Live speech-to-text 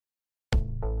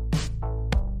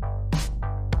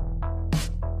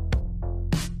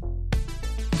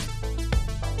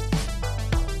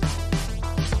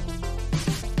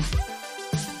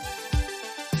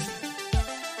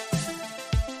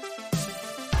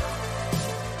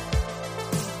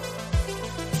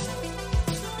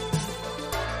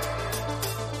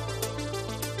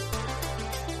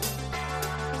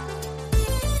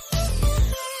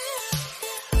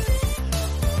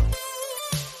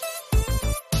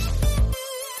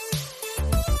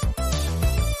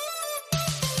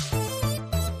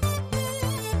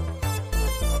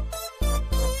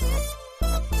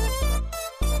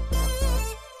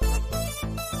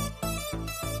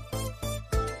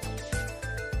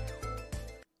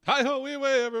Hi ho, wee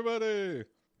way, everybody!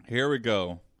 Here we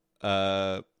go.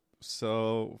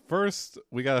 So first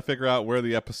we gotta figure out where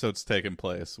the episode's taking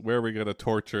place. Where are we gonna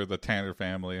torture the Tanner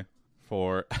family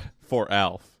for for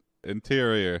Alf?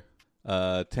 Interior.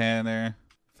 Tanner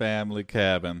family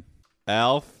cabin.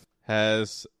 Alf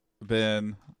has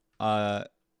been a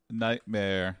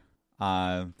nightmare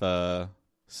on the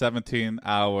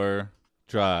 17-hour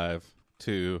drive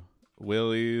to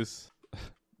Willie's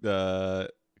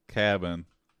cabin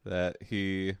that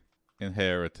he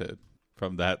inherited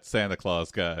from that Santa Claus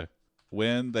guy.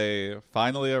 When they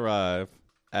finally arrive,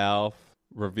 Alf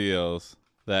reveals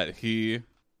that he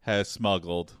has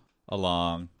smuggled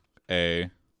along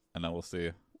and then we'll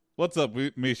see. What's up,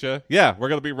 Misha? Yeah, we're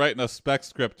going to be writing a spec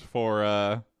script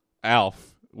for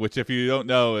Alf, which if you don't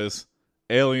know is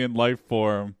alien life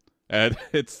form, and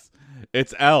it's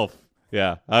Alf.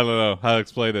 Yeah, I don't know how to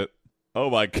explain it.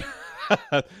 Oh my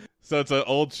god. So it's an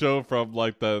old show from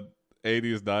like the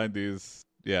 80s, 90s.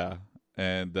 Yeah.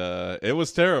 And it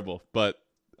was terrible. But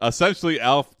essentially,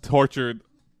 Alf tortured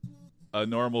a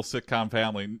normal sitcom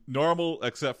family. Normal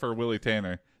except for Willie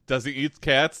Tanner. Does he eat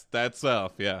cats? That's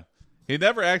Alf, yeah. He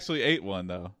never actually ate one,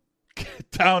 though.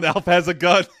 Down, Alf has a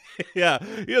gun. Yeah.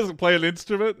 He doesn't play an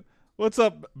instrument. What's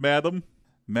up, madam?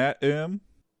 Matt M.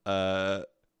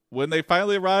 When they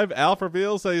finally arrive, Alf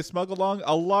reveals that he smuggled along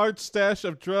a large stash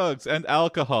of drugs and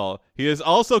alcohol. He is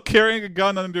also carrying a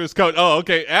gun under his coat. Oh,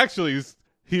 okay. Actually,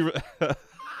 he.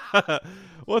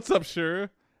 What's up, sure?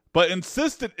 But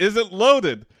insists it isn't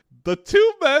loaded. The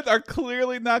two men are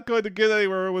clearly not going to get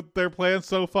anywhere with their plans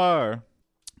so far.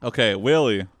 Okay,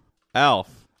 Willie.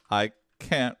 Alf. I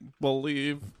can't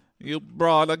believe you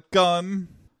brought a gun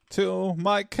to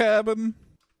my cabin.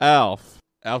 Alf.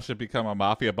 Alf should become a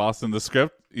mafia boss in the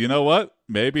script. You know what?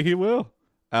 Maybe he will.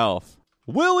 Alf.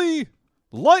 Willie,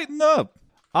 lighten up.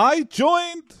 I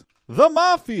joined the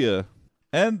mafia,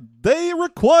 and they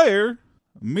require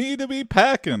me to be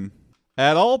packing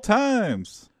at all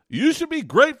times. You should be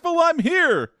grateful I'm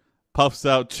here, puffs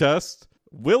out Chest.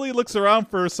 Willie looks around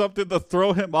for something to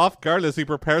throw him off guard as he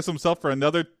prepares himself for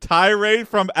another tirade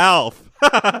from Alf.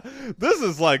 This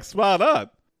is like spot on.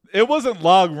 It wasn't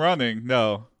long running,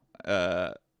 no.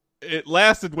 It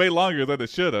lasted way longer than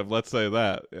it should have. Let's say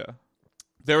that. Yeah,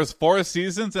 there was 4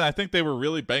 seasons, and I think they were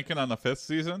really banking on the 5th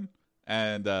season.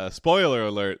 And spoiler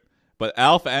alert, but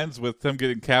Alf ends with him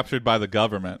getting captured by the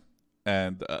government.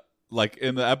 And like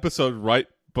in the episode right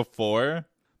before,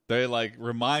 they like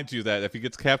remind you that if he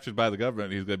gets captured by the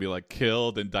government, he's gonna be like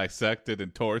killed and dissected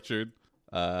and tortured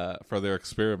for their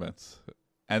experiments.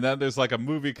 And then there's like a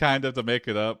movie kind of to make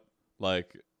it up,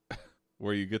 like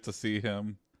where you get to see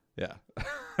him. Yeah.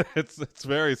 It's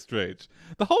very strange.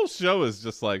 The whole show is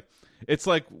just like it's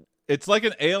like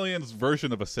an aliens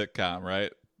version of a sitcom,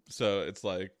 right? So it's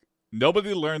like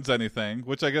nobody learns anything,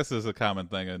 which I guess is a common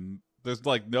thing, and there's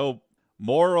like no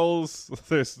morals.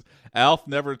 There's Alf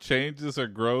never changes or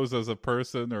grows as a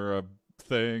person or a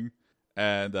thing,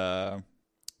 and the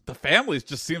family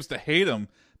just seems to hate him.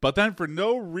 But then for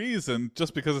no reason,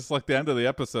 just because it's like the end of the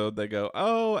episode, they go,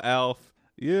 "Oh, Alf,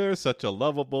 you're such a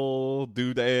lovable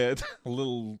doodad,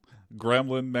 little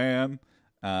gremlin man."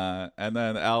 And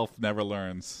then Alf never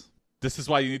learns. This is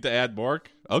why you need to add Mork?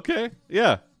 Okay,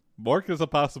 yeah. Mork is a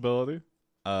possibility.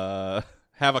 Have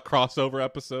a crossover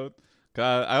episode.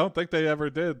 God, I don't think they ever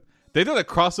did. They did a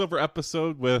crossover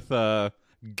episode with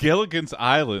Gilligan's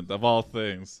Island, of all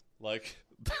things. Like,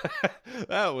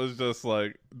 that was just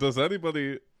like, does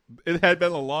anybody... It had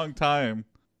been a long time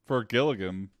for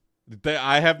Gilligan.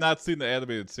 I have not seen the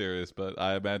animated series, but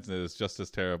I imagine it is just as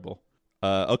terrible.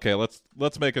 Okay,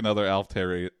 let's make another Alf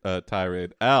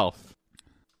tirade. Alf,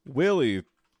 Willie,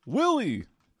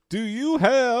 do you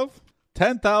have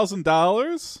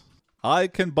 $10,000 I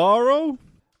can borrow?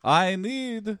 I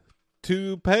need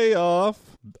to pay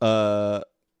off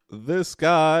this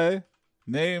guy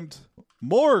named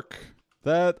Mork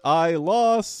that I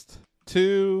lost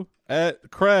to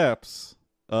at craps.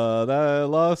 That I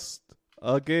lost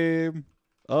a game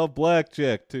of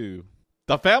blackjack too.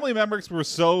 The family members were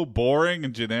so boring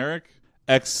and generic,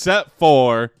 except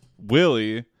for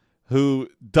Willie, who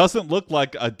doesn't look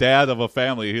like a dad of a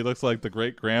family. He looks like the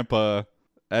great grandpa,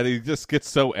 and he just gets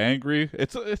so angry.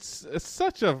 It's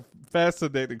such a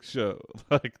fascinating show,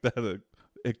 like that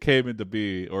it came into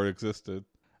be or existed.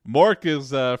 Mork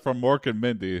is from Mork and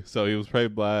Mindy, so he was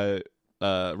played by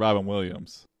Robin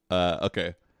Williams.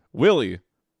 Okay, Willie,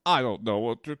 I don't know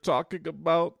what you're talking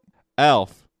about.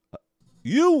 Alf,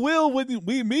 you will when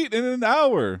we meet in an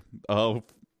hour. Oh,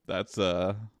 that's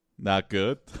not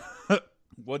good.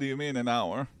 What do you mean an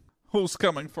hour? Who's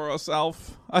coming for us,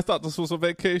 Alf? I thought this was a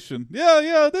vacation. Yeah,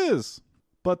 it is.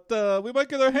 but we might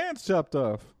get our hands chopped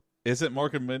off. Isn't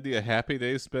Mork and Mindy a Happy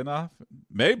Days spinoff?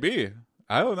 Maybe.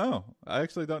 I don't know. I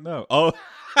actually don't know. Oh,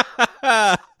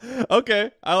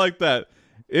 okay. I like that.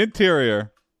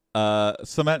 Interior,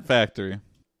 cement factory.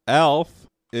 Alf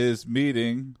is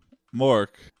meeting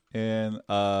Mork in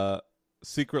a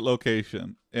secret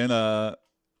location.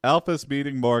 Alf is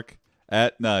meeting Mork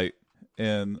at night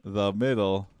in the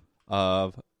middle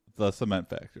of the cement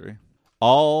factory.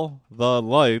 All the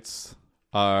lights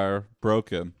are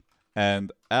broken,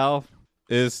 and Alf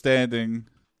is standing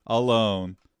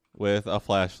alone with a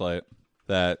flashlight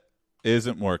that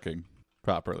isn't working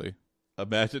properly.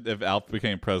 Imagine if Alf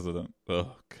became president.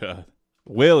 Oh, God.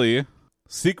 Willie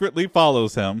secretly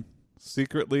followed him,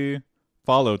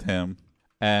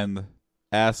 and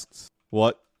asks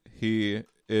what he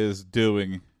is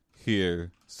doing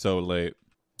here so late.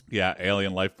 Yeah,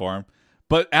 alien life form.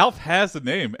 But Alf has a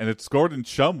name, and it's Gordon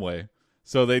Shumway.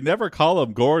 So they never call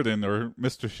him Gordon or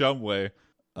Mr. Shumway.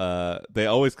 They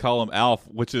always call him Alf,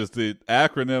 which is the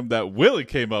acronym that Willie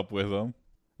came up with him.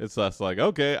 It's just like,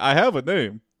 okay, I have a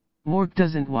name. Mork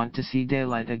doesn't want to see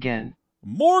daylight again.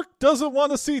 Mork doesn't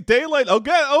want to see daylight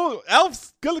again. Oh,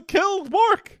 Alf's gonna kill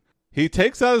Mork. He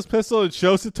takes out his pistol and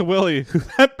shows it to Willie, who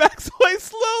then backs away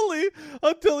slowly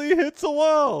until he hits a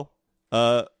wall.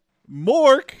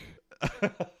 Mork.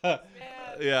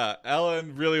 Yeah,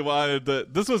 Ellen really wanted to.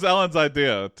 This was Ellen's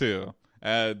idea, too.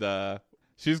 And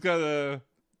she's going to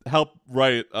help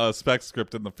write a spec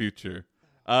script in the future.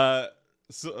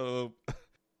 So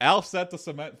Alf's at the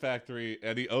cement factory,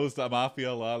 and he owes the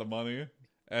mafia a lot of money.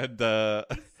 And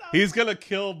he's going to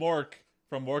kill Mork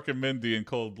from Mork and Mindy in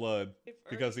cold blood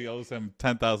because he owes him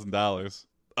 $10,000.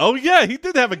 Oh, yeah, he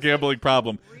did have a gambling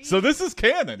problem. So this is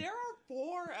canon. There are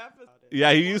 4 episodes.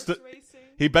 Yeah, he used to.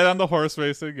 He bet on the horse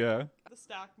racing, yeah. The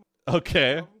stock.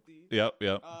 Okay. Yep.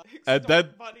 And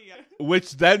then,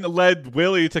 which then led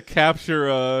Willie to capture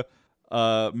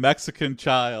a Mexican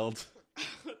child.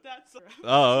 That's.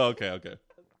 Oh, okay.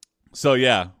 So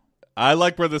yeah, I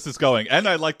like where this is going, and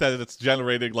I like that it's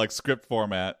generating like script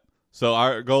format. So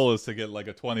our goal is to get like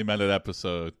a 20-minute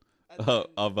episode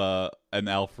of an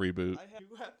Alf reboot.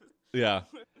 Yeah.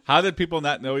 How did people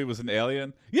not know he was an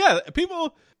alien? Yeah,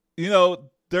 people,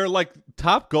 their like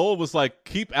top goal was like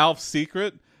keep Alf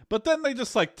secret, but then they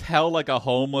just like tell like a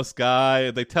homeless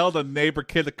guy. They tell the neighbor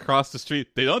kid across the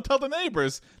street. They don't tell the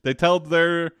neighbors. They tell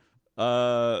their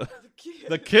the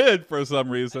kid for some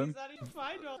reason.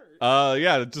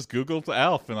 Yeah, just Googled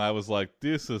Alf, and I was like,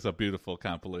 this is a beautiful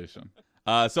compilation.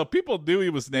 So people knew he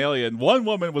was an alien. One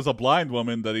woman was a blind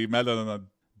woman that he met on a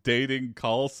dating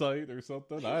call site or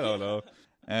something. I don't know.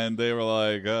 And they were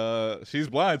like, she's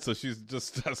blind, so she's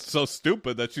just so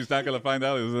stupid that she's not going to find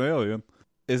out he's an alien.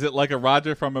 Is it like a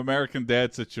Roger from American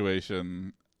Dad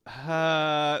situation?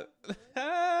 I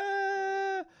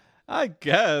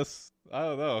guess. I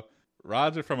don't know.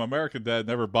 Roger from American Dad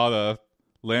never bought a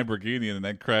Lamborghini and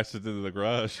then crashed it into the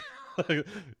garage,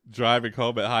 driving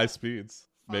home at high speeds.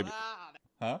 Maybe.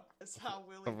 Huh? That's how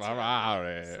Willie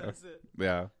says it.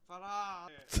 Yeah.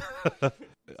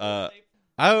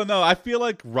 I don't know. I feel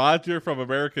like Roger from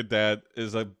American Dad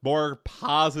is a more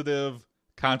positive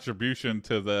contribution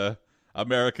to the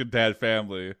American Dad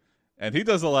family. And he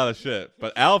does a lot of shit.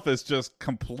 But Alf is just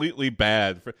completely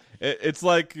bad. It's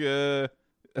like,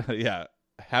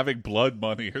 having blood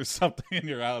money or something in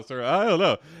your house. Or I don't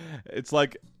know. It's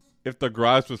like if the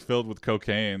garage was filled with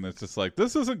cocaine. It's just like,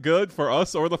 this isn't good for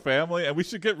us or the family, and we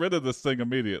should get rid of this thing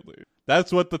immediately.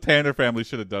 That's what the Tanner family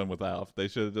should have done with Alf. They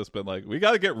should have just been like, we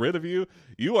got to get rid of you.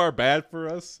 You are bad for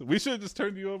us. We should have just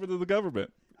turned you over to the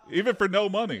government, even for no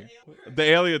money. The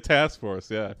alien task force,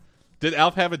 yeah. Did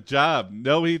Alf have a job?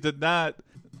 No, he did not.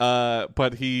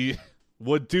 But he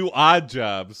would do odd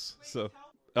jobs. So,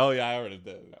 oh yeah, I already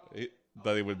did.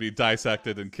 That he would be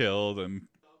dissected and killed, and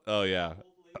oh yeah,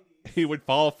 he would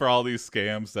fall for all these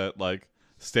scams that like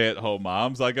stay-at-home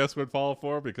moms, I guess, would fall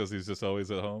for because he's just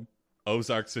always at home.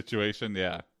 Ozark situation,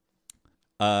 yeah.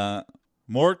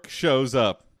 Mork shows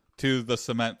up to the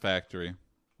cement factory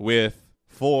with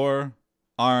 4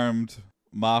 armed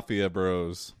mafia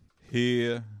bros.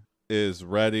 He is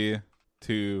ready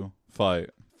to fight.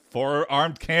 4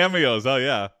 armed cameos, oh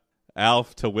yeah.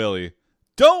 Alf to Willie.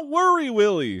 Don't worry,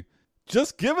 Willie.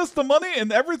 Just give us the money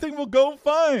and everything will go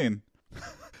fine.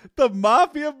 The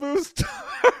mafia boost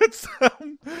starts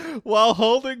them while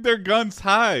holding their guns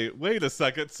high. Wait a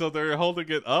second, so they're holding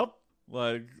it up?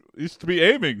 Like, used to be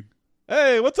aiming.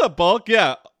 Hey, what's up, Bulk?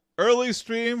 Yeah, early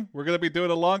stream. We're going to be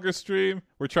doing a longer stream.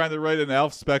 We're trying to write an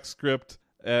Alf spec script.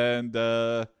 And,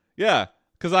 yeah,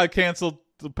 because I canceled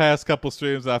the past couple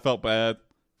streams and I felt bad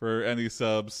for any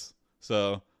subs.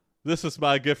 So this is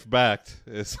my gift back,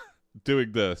 is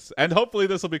doing this. And hopefully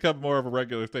this will become more of a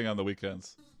regular thing on the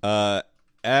weekends.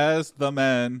 As the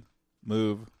men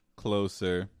move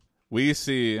closer, we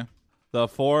see the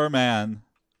four men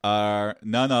are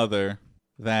none other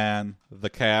than the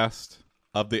cast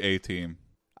of the A-Team.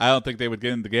 I don't think they would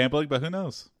get into gambling, but who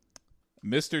knows?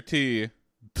 Mr. T,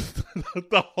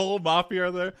 the whole mafia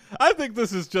are there. I think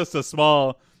this is just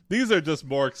these are just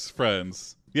Mork's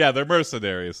friends. Yeah, they're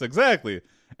mercenaries. Exactly.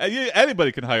 And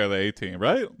anybody can hire the A-Team,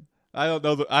 right? I don't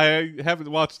know. I haven't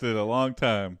watched it in a long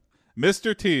time.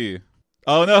 Mr. T.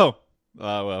 Oh, no.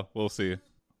 Well, we'll see.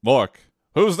 Mork.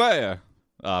 Who's there?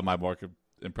 My Mork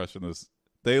impression is...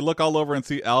 They look all over and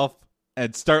see Alf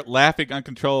and start laughing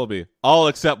uncontrollably. All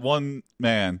except one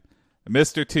man.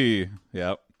 Mr. T.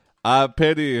 Yep. I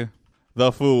pity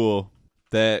the fool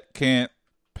that can't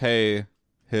pay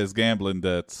his gambling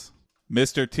debts.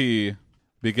 Mr. T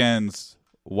begins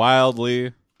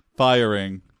wildly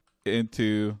firing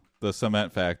into the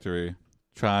cement factory,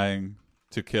 trying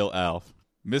to kill Alf.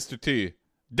 Mr. T.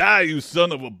 Die, you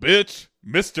son of a bitch!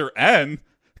 Mr. N.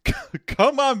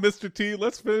 Come on, Mr. T.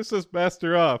 Let's finish this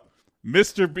master off.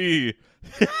 Mr. B.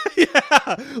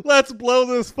 Yeah, let's blow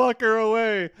this fucker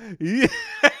away. Yeah.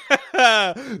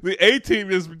 The A-Team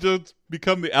has just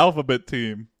become the alphabet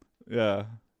team. Yeah.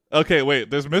 Okay, wait.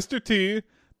 There's Mr. T.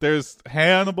 There's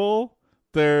Hannibal.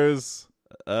 There's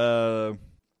Mr.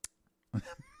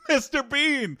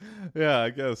 Bean. Yeah, I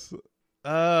guess. Who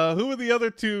are the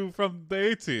other two from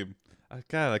the A-Team?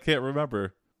 God, I can't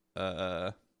remember.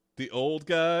 The old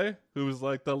guy who was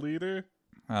like the leader.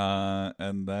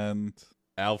 And then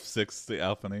Alf 6, the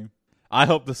alpha name. I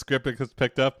hope the script gets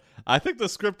picked up. I think the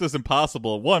script is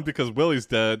impossible. One, because Willie's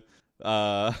dead.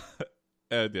 And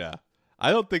yeah.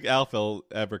 I don't think Alf will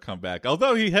ever come back.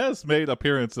 Although he has made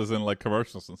appearances in like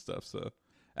commercials and stuff. So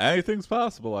anything's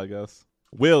possible, I guess.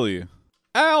 Willie.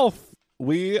 Alf,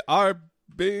 we are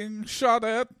being shot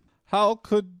at. How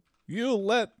could you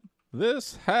let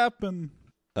this happen?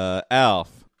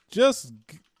 Alf, just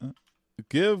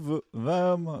give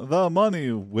them the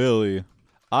money, Willie.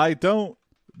 I don't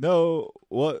know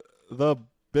what the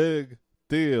big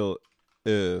deal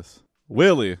is.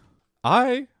 Willie,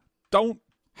 I don't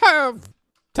have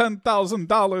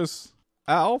 $10,000,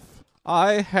 Alf.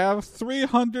 I have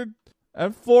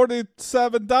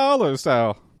 $347,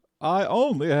 Al. I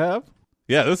only have...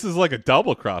 Yeah, this is like a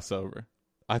double crossover.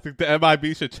 I think the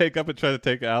MIB should shake up and try to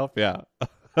take Alf. Yeah.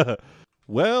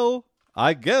 Well,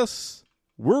 I guess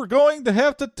we're going to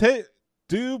have to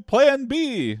do plan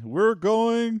B.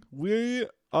 We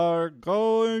are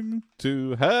going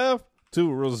to have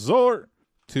to resort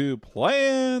to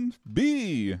plan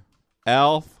B.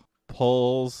 Alf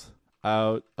pulls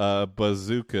out a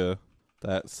bazooka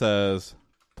that says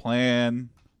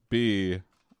plan B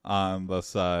on the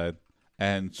side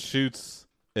and shoots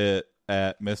it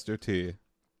at Mr. T.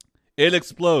 It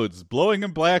explodes, blowing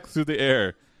him black through the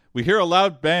air. We hear a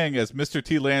loud bang as Mr.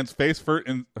 T lands face first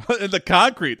in the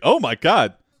concrete. Oh my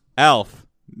god. Alf.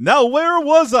 Now where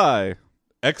was I?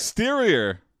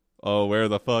 Exterior. Oh, where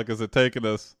the fuck is it taking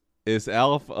us? Is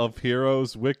Alf of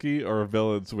Heroes Wiki or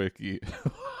Villains Wiki?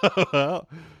 Okay,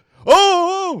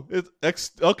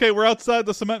 we're outside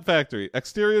the cement factory.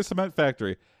 Exterior cement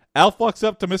factory. Alf walks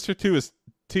up to Mr. T,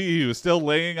 who is still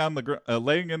laying in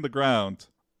the ground.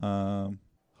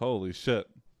 Holy shit.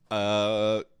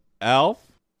 Alf?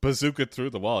 Bazooka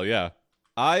through the wall, yeah.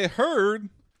 I heard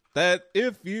that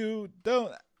if you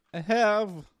don't have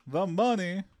the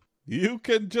money, you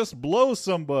can just blow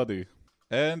somebody.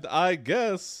 And I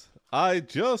guess I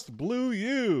just blew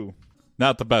you.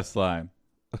 Not the best line.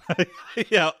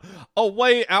 Yeah.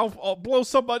 Away, Alf. I'll blow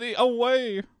somebody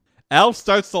away. Alf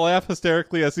starts to laugh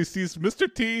hysterically as he sees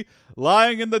Mr. T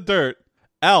lying in the dirt.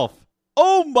 Alf.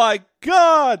 Oh my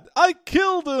god! I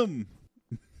killed him!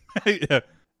 Yeah.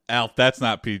 Alf, that's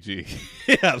not PG.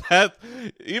 Yeah, that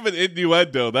even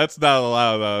innuendo, that's not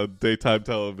allowed on daytime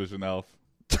television, Alf.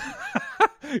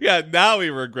 Yeah, now he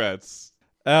regrets.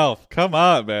 Alf, come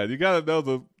on, man. You gotta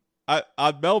know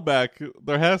on Melmac,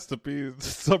 there has to be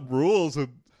some rules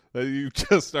that you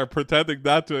just are pretending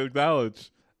not to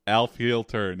acknowledge. Alf heel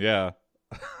turn, yeah.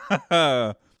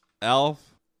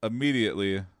 Alf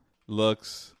immediately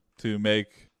looks to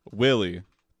make Willie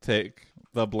take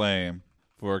the blame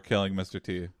for killing Mr.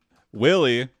 T.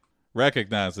 Willie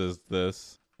recognizes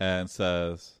this and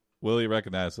says, Willie,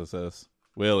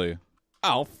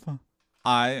 Alf,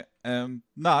 I am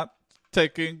not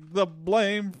taking the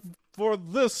blame for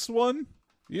this one.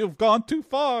 You've gone too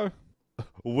far.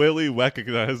 Willie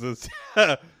recognizes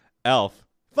Alf.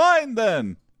 Fine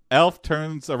then. Alf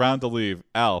turns around to leave.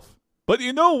 Alf. But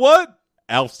you know what?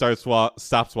 Alf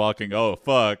stops walking. Oh,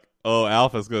 fuck. Oh,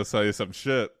 Alf is going to say some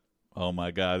shit. Oh,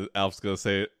 my God. Alf's going to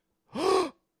say it.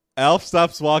 Alf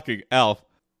stops walking. Alf.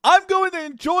 I'm going to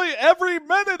enjoy every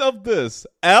minute of this.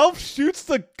 Alf shoots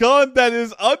the gun that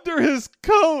is under his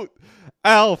coat.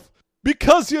 Alf.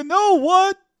 Because you know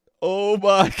what? Oh,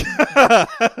 my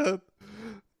God.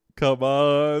 Come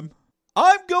on.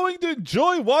 I'm going to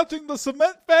enjoy watching the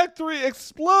cement factory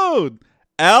explode.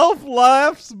 Alf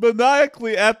laughs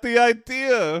maniacally at the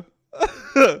idea.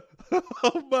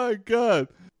 Oh my God.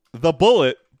 The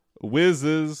bullet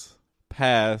whizzes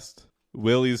past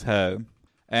Willie's head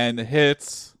and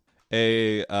hits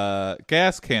a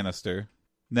gas canister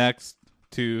next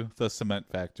to the cement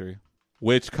factory,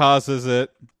 which causes it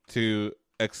to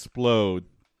explode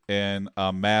in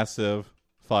a massive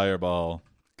fireball,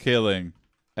 killing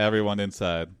everyone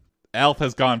inside. Alf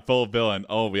has gone full villain.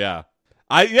 Oh, yeah.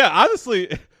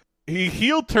 Honestly, he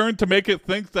heel turned to make it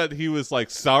think that he was like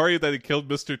sorry that he killed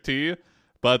Mr. T,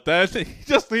 but then he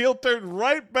just heel turned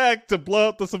right back to blow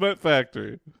up the cement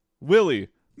factory. Willie,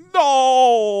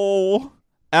 no!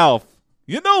 Alf,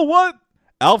 you know what?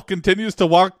 Alf continues to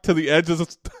walk to the edges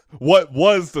of what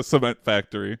was the cement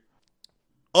factory.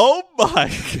 Oh my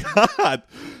God!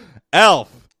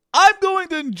 Alf, I'm going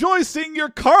to enjoy seeing your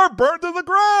car burn to the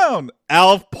ground.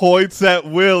 Alf points at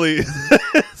Willie.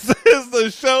 This is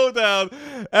the showdown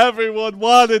everyone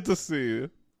wanted to see.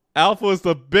 Alf was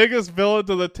the biggest villain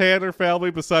to the Tanner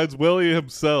family besides Willie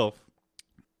himself.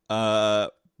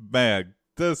 Man,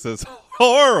 this is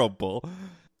horrible.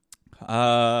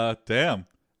 Damn.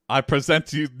 I present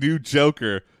to you new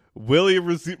Joker. Willie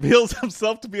reveals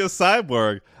himself to be a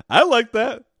cyborg. I like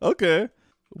that. Okay.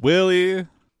 Willie.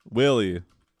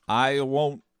 I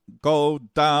won't go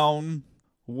down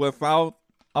without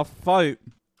a fight.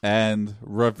 And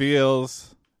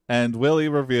Willie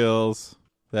reveals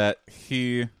that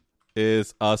he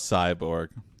is a cyborg.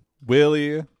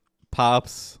 Willie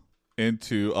pops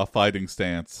into a fighting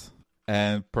stance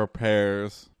and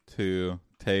prepares to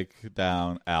take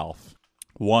down Alf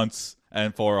once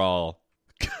and for all.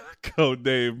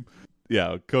 Codename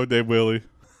Willie.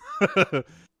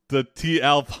 The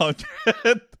T-Alf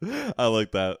 100. I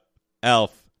like that.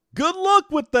 Alf. Good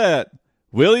luck with that.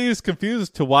 Willie is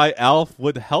confused to why Alf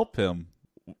would help him.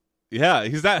 Yeah,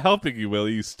 he's not helping you,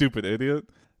 Willie, you stupid idiot.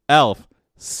 Alf.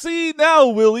 See now,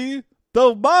 Willie.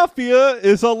 The Mafia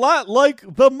is a lot like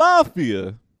the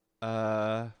Mafia.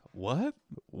 What?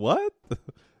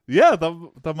 Yeah,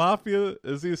 the Mafia.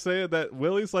 Is he saying that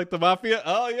Willie's like the Mafia?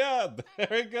 Oh, yeah. There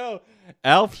we go.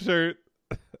 Alf shirt.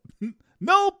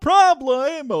 No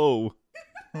problemo.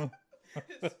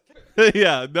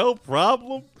 Yeah, no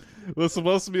problem was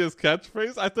supposed to be his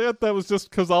catchphrase. I thought that was just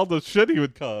because all the shit he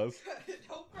would cause.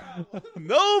 No problem.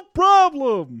 No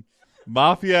problem.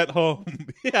 Mafia at home.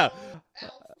 Yeah.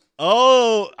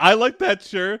 Oh, I like that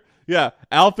shirt. Yeah,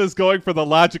 Alf is going for the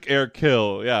Logic Air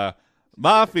kill. Yeah.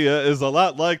 Mafia is a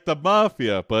lot like the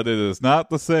Mafia, but it is not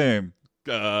the same.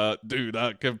 Do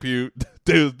not compute.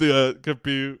 Do not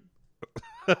compute.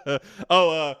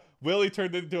 Willie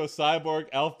turned into a cyborg.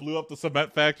 Alf blew up the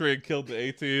cement factory and killed the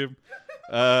A-Team.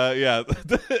 Yeah.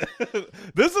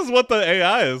 This is what the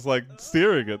AI is like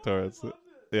steering it towards.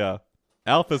 Yeah.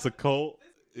 Alf is a cult.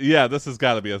 Yeah, this has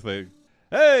got to be a thing.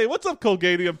 Hey, what's up,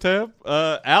 Colgadium Temp?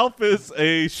 Alf is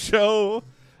a show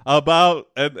about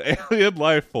an alien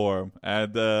life form,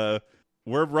 and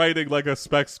we're writing like a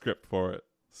spec script for it.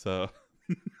 So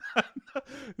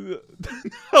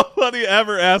nobody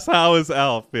ever asks how is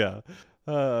Alf. Yeah.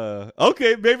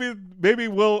 Okay, maybe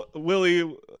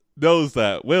Willie knows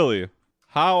that. Willie,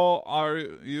 how are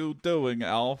you doing,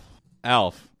 Alf?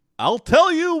 Alf, I'll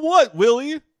tell you what,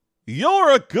 Willie.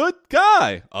 You're a good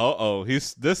guy.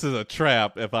 This is a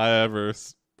trap if I ever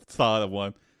thought of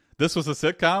one. This was a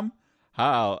sitcom?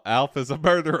 How Alf is a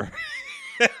murderer.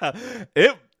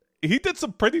 Yeah. He did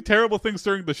some pretty terrible things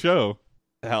during the show.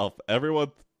 Alf,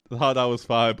 everyone thought I was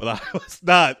fine, but I was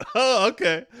not. Oh,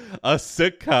 okay. A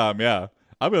sitcom, yeah.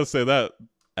 I'm going to say that,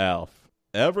 Alf.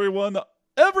 Everyone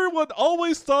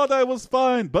always thought I was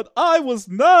fine, but I was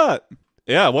not.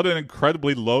 Yeah, what an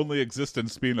incredibly lonely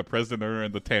existence being a prisoner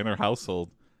in the Tanner household.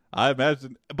 I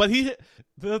imagine. But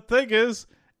the thing is,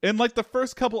 in like the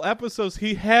first couple episodes,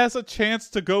 he has a chance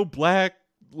to go black,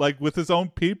 like with his own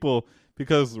people,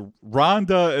 because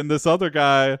Rhonda and this other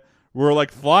guy were like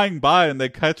flying by and they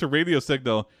catch a radio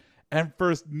signal. And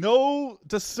for no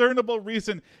discernible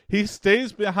reason, he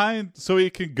stays behind so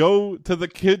he can go to the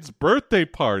kid's birthday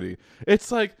party.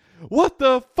 It's like, what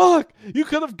the fuck? You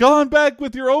could have gone back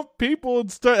with your own people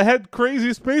and had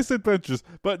crazy space adventures.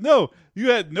 But no, you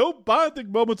had no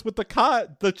bonding moments with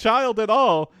the child at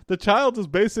all. The child is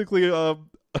basically a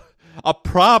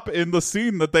prop in the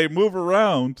scene that they move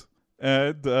around.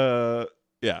 And, it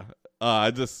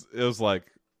was like,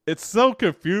 it's so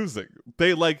confusing.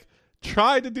 They, like,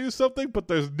 try to do something, but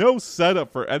there's no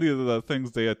setup for any of the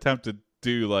things they attempt to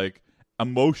do, like,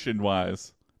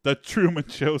 emotion-wise. The Truman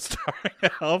Show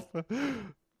starring Alf.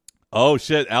 Oh,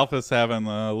 shit, Alf is having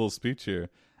a little speech here.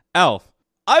 Alf,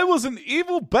 I was an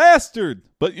evil bastard,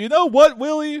 but you know what,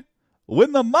 Willie?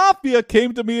 When the Mafia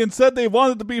came to me and said they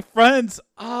wanted to be friends,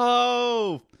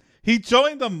 he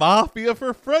joined the Mafia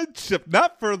for friendship,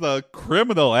 not for the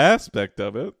criminal aspect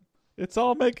of it. It's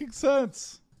all making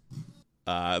sense.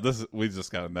 We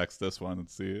just gotta next this one and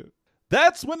see it.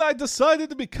 That's when I decided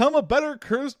to become a better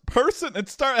person and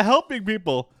start helping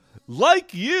people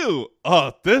like you.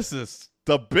 Oh, this is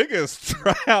the biggest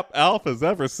trap Alf has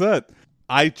ever set.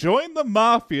 I joined the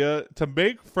Mafia to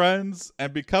make friends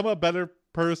and become a better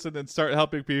person and start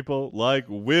helping people like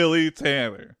Willie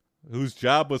Tanner, whose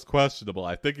job was questionable.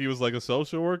 I think he was like a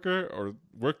social worker or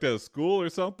worked at a school or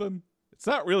something. It's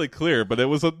not really clear, but it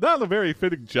was not a very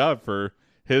fitting job for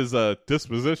his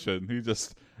disposition. He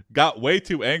just got way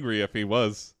too angry if he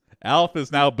was. Alf is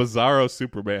now Bizarro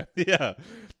Superman. Yeah.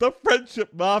 The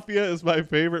Friendship Mafia is my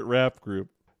favorite rap group.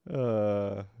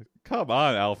 Come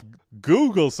on, Alf.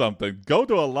 Google something. Go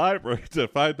to a library to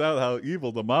find out how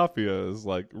evil the Mafia is.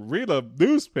 Like, read a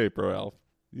newspaper, Alf.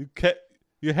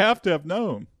 You have to have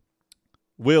known.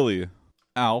 Willie.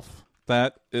 Alf,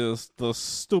 that is the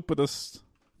stupidest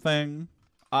thing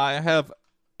I have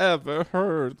ever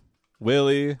heard.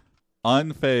 Willie,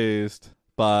 unfazed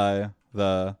by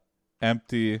the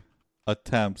empty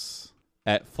attempts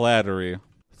at flattery,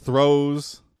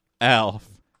 throws Alf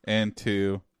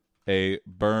into a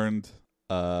burned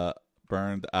up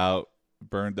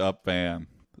van.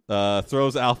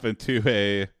 Throws Alf into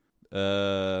a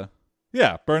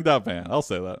burned out van. I'll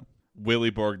say that. Willie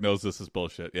Borg knows this is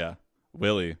bullshit. Yeah.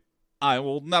 Willie, I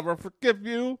will never forgive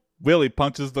you. Willie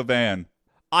punches the van.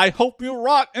 I hope you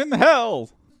rot in hell.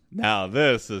 Now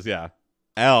this is,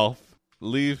 Alf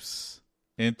leaps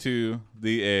into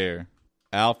the air.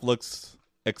 Alf looks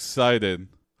excited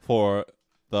for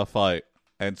the fight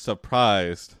and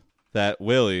surprised that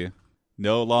Willie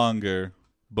no longer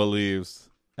believes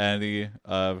any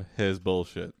of his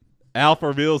bullshit. Alf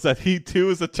reveals that he too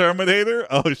is a Terminator.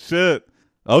 Oh shit.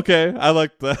 Okay, I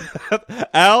like that.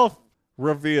 Alf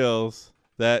reveals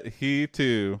that he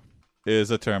too is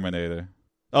a Terminator.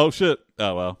 Oh shit.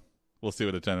 Oh well. We'll see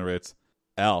what it generates.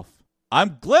 Alf.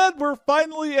 I'm glad we're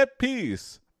finally at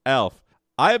peace. Alf.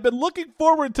 I have been looking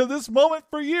forward to this moment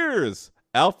for years.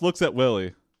 Alf looks at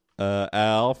Willie.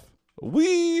 Alf.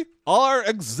 We are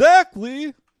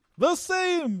exactly the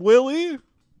same, Willie.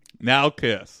 Now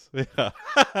kiss.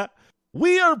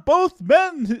 We are both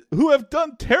men who have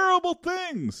done terrible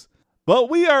things, but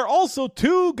we are also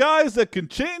two guys that can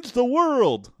change the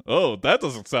world. Oh, that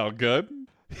doesn't sound good.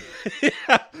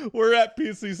 Yeah, we're at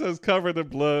peace, he says, covered in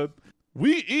blood.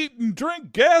 We eat and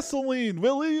drink gasoline,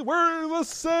 Willie. We're the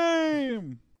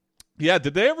same. Yeah,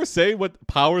 did they ever say what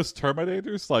powers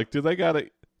Terminators? Like, do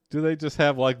they just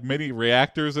have like mini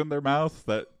reactors in their mouth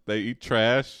that they eat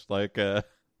trash, like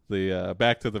the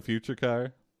Back to the Future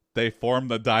car? They form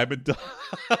the Diamond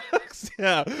Dogs.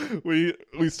 Yeah, we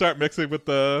start mixing with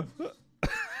the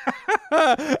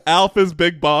Alpha's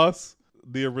Big Boss,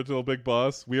 the original Big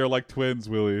Boss. We are like twins,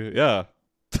 Willie. Yeah.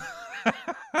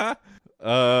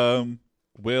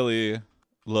 Willie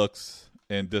looks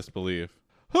in disbelief.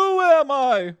 Who am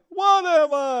I? What am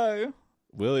I?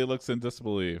 Willie looks in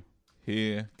disbelief.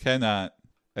 He cannot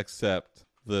accept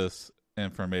this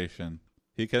information.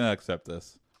 He cannot accept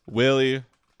this. Willie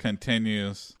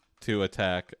continues to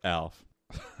attack Alf.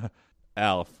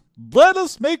 Alf. Let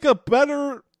us make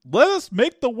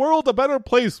the world a better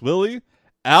place, Willie.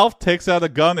 Alf takes out a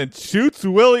gun and shoots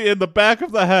Willie in the back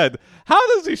of the head.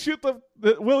 How does he shoot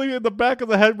Willie in the back of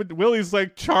the head when Willie's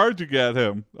like charging at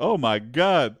him? Oh my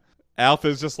god. Alf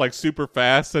is just like super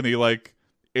fast and he like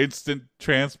instant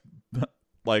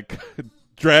like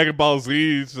Dragon Ball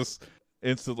Z just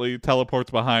instantly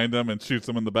teleports behind him and shoots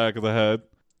him in the back of the head.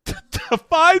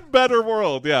 Find better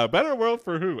world. Yeah, better world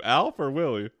for who? Alf or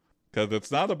Willie? Because it's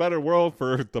not a better world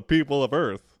for the people of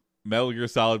Earth. Metal Gear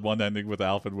Solid 1 ending with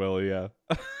Alf and Willie, yeah.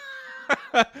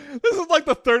 This is like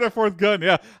the third or fourth gun,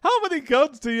 yeah. How many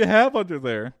guns do you have under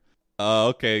there?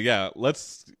 Okay, yeah.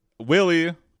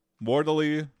 Willie,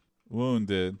 mortally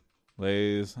wounded,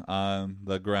 lays on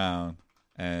the ground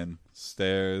and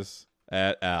stares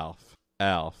at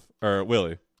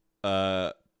Willie.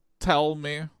 Tell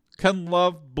me, can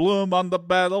love bloom on the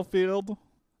battlefield?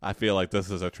 I feel like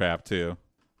this is a trap, too.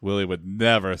 Willie would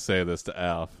never say this to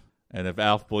Alf. And if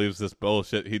Alf believes this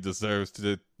bullshit, he deserves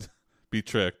to be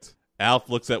tricked. Alf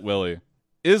looks at Willie.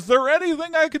 Is there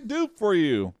anything I can do for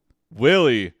you?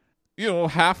 Willie, you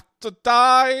don't have to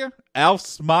die. Alf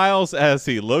smiles as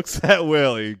he looks at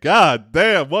Willie. God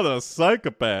damn, what a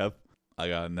psychopath. I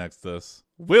gotta next this.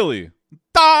 Willie,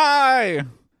 die!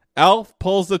 Alf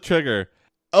pulls the trigger.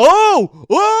 Oh!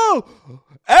 Whoa!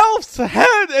 Alf's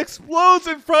head explodes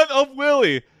in front of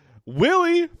Willie.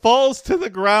 Willie falls to the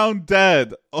ground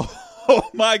dead. Oh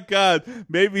my god.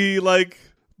 Maybe he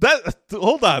that.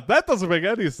 Hold on. That doesn't make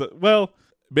any sense. Well,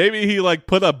 maybe he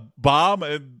put a bomb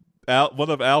in one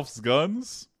of Alf's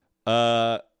guns.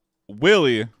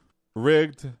 Willie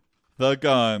rigged the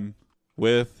gun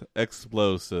with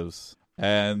explosives,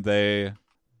 and they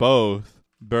both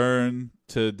burn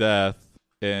to death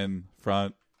in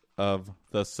front of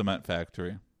the cement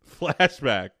factory.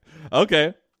 Flashback.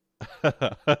 Okay.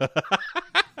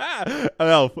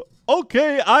 Alf.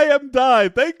 Okay, I am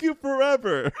died. Thank you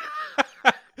forever.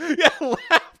 Yeah,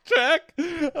 laugh track.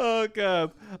 Oh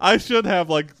god, I should have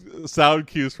sound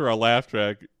cues for a laugh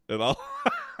track and all.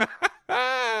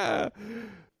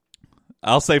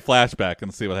 I'll say flashback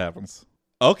and see what happens.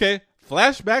 Okay,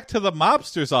 flashback to the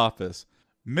mobster's office.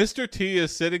 Mr. T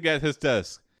is sitting at his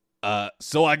desk.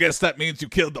 So I guess that means you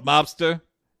killed the mobster?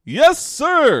 Yes,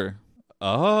 sir.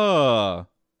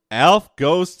 Alf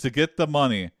goes to get the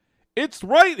money. It's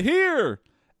right here.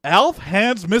 Alf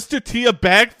hands Mr. T a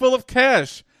bag full of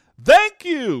cash. Thank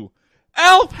you.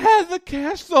 Alf had the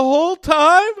cash the whole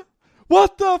time?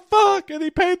 What the fuck? And he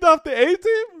paid off the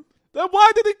A-Team? Then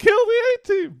why did he kill the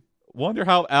A-Team? Wonder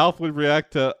how Alf would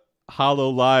react to Hollow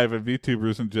Live and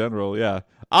VTubers in general. Yeah.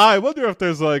 I wonder if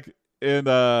there's in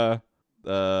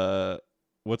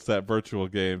what's that virtual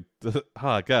game?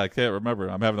 Oh god, I can't remember.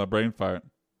 I'm having a brain fart.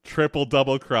 Triple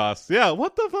double cross. Yeah,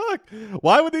 what the fuck?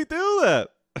 Why would he do that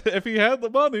if he had the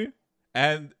money?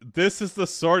 And this is the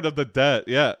sort of the debt.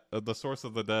 Yeah, the source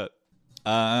of the debt.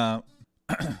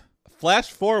 Flash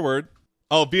forward.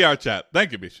 Oh, VR chat.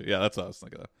 Thank you, Misha. Yeah, that's what I was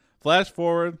thinking of. Flash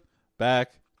forward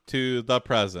back to the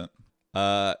present.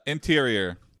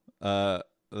 Interior. The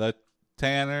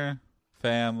Tanner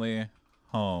family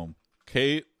home.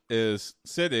 Kate is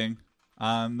sitting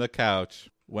on the couch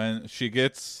when she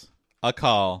gets a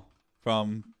call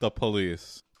from the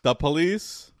police. The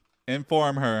police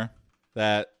inform her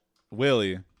that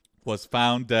Willie was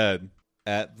found dead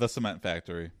at the cement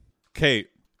factory. Kate,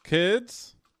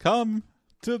 kids, come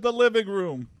to the living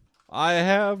room. I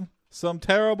have some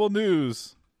terrible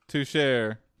news to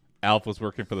share. Alf was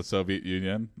working for the Soviet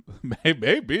Union.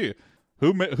 Maybe.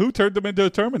 Who turned him into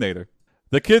a Terminator?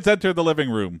 The kids enter the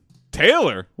living room.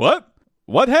 Taylor, what?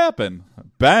 What happened?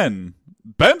 Ben's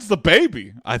the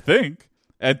baby, I think.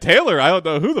 And Taylor, I don't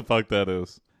know who the fuck that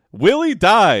is. Willie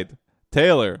died.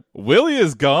 Taylor, Willie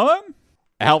is gone?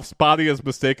 Alf's body is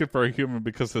mistaken for a human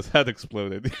because his head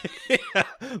exploded. Yeah.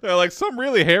 They're some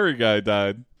really hairy guy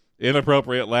died.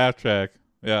 Inappropriate laugh track.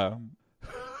 Yeah.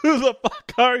 Who the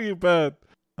fuck are you, Ben?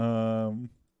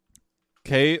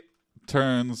 Kate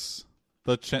turns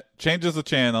changes the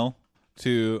channel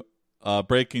to a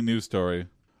breaking news story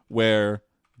where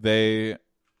they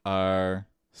are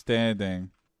standing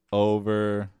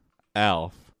over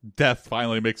Alf. Death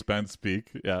finally makes Ben speak.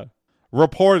 Yeah.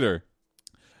 Reporter.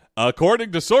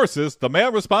 According to sources, the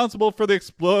man responsible for the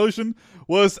explosion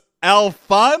was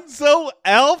Alfonso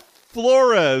Alf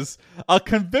Flores, a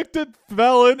convicted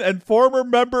felon and former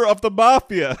member of the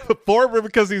mafia. Former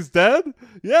because he's dead?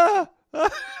 Yeah.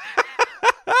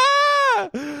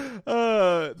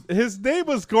 His name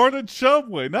was Gordon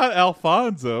Shumway, not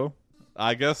Alfonso.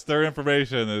 I guess their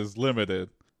information is limited.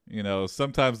 You know,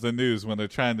 sometimes the news, when they're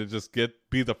trying to just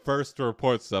be the first to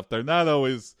report stuff, they're not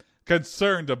always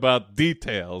concerned about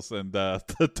details. And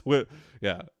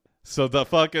yeah. So the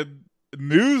fucking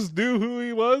news knew who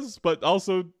he was, but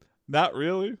also not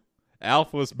really.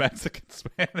 Alf was Mexican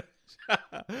Spanish.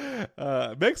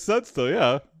 Makes sense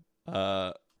though,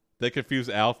 yeah. They confuse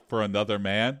Alf for another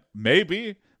man.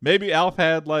 Maybe Alf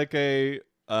had a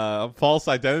false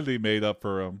identity made up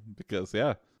for him because,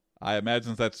 yeah, I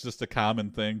imagine that's just a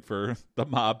common thing for the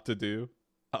mob to do.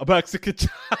 A Mexican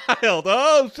child.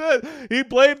 Oh, shit. He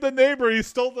blamed the neighbor. He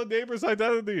stole the neighbor's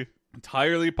identity.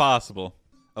 Entirely possible.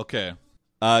 Okay.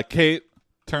 Kate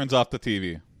turns off the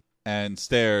TV and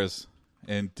stares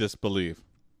in disbelief.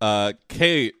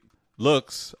 Kate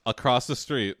looks across the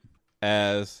street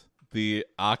as the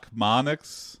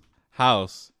Achmonics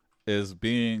house is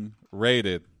being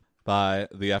raided by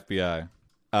the FBI.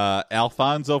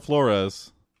 Alfonso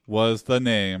Flores was the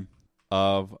name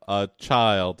of a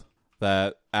child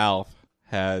that Alf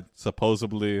had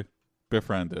supposedly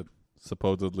befriended.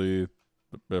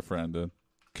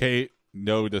 Kate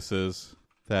notices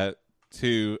that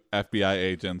 2 FBI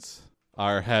agents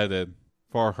are headed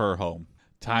for her home.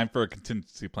 Time for a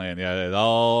contingency plan. Yeah, it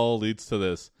all leads to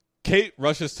this. Kate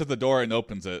rushes to the door and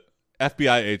opens it.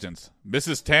 FBI agents.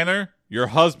 Mrs. Tanner, your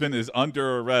husband is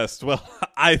under arrest. Well,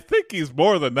 I think he's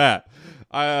more than that.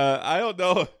 I don't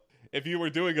know if you were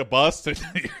doing a bust and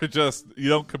you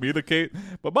don't communicate,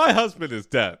 but my husband is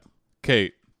dead.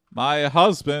 Kate, my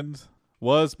husband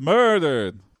was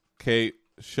murdered. Kate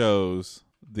shows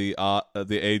the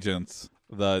agents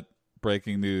the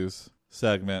breaking news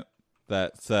segment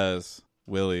that says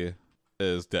Willie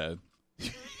is dead.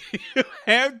 You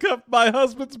handcuffed my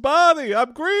husband's body.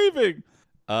 I'm grieving.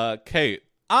 Kate,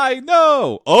 I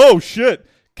know. Oh, shit.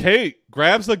 Kate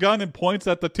grabs the gun and points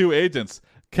at the 2 agents.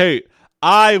 Kate,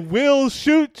 I will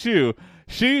shoot you.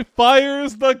 She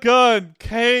fires the gun.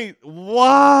 Kate,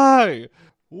 why?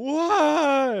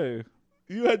 Why?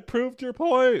 You had proved your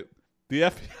point. The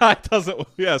FBI doesn't...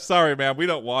 Yeah, sorry, man. We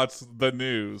don't watch the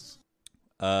news.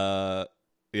 Yeah,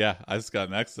 I just got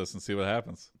next to this and see what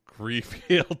happens. Grief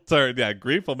he'll turn. Yeah,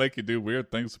 grief will make you do weird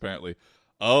things, apparently.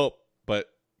 Oh, but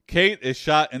Kate is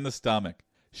shot in the stomach.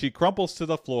 She crumples to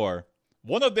the floor.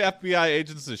 One of the FBI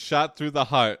agents is shot through the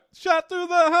heart. Shot through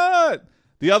the heart!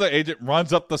 The other agent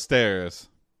runs up the stairs.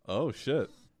 Oh,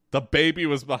 shit. The baby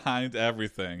was behind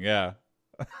everything, yeah.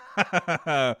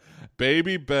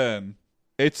 Baby Ben.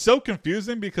 It's so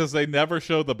confusing because they never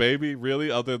show the baby, really,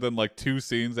 other than, 2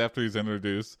 scenes after he's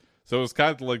introduced. So it was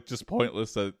kind of, just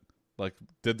pointless that,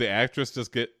 did the actress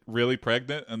just get really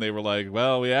pregnant? And they were like,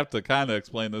 well, we have to kind of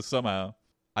explain this somehow.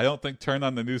 I don't think Turn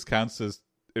on the News counts as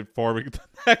informing the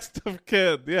next of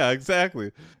kin. Yeah,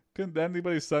 exactly. Couldn't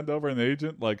anybody send over an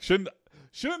agent?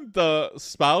 Shouldn't the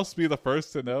spouse be the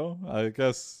first to know? I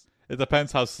guess it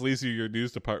depends how sleazy your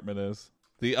news department is.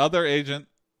 The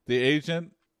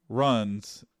agent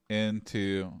runs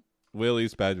into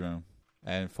Willie's bedroom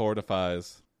and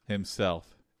fortifies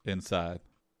himself inside.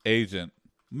 Agent,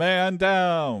 man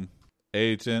down.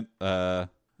 Agent, I'm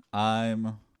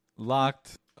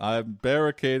locked. I'm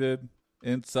barricaded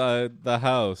inside the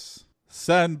house.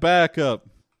 Send backup.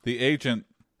 The agent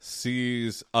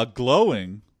sees a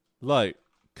glowing light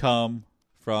come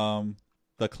from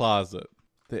the closet.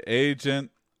 The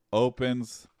agent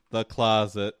opens the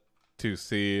closet to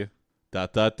see ...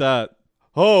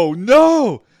 Oh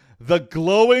no! The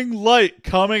glowing light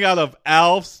coming out of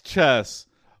Alf's chest.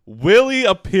 Willie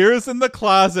appears in the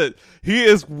closet. He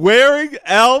is wearing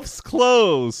Alf's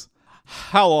clothes.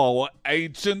 Hello,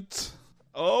 agent.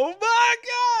 Oh my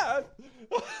god!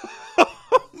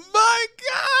 Oh my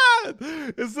god!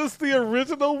 Is this the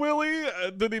original Willie?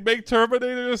 Did he make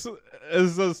Terminators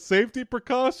as a safety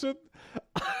precaution?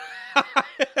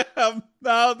 I am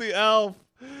now the Alf.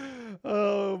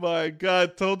 Oh my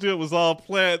god, told you it was all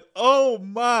planned. Oh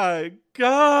my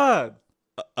god.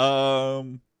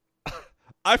 I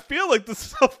feel like this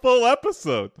is a full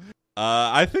episode.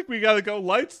 I think we gotta go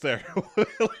lights there.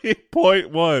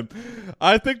 Point 1.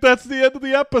 I think that's the end of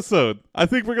the episode. I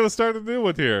think we're gonna start a new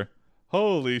one here.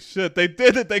 Holy shit, they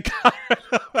did it. They got rid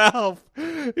of Alf.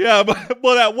 Yeah,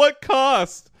 but at what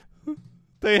cost?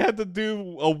 They had to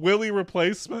do a Willie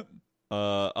replacement.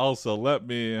 Also, let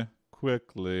me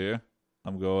quickly...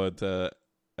 I'm going to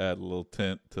add a little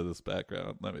tint to this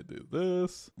background. Let me do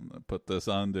this. I'm going to put this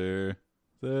under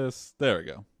this. There we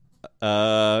go.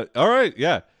 All right,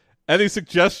 yeah. Any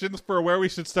suggestions for where we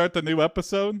should start the new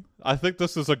episode? I think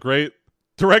this is a great...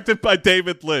 Directed by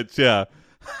David Lynch, yeah.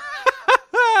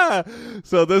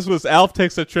 So this was Alf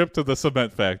Takes a Trip to the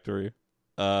Cement Factory.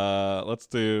 Let's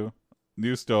do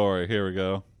new story. Here we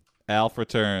go. Alf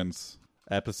Returns,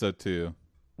 episode 2.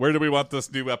 Where do we want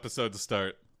this new episode to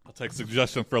start? I'll take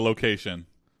suggestion for location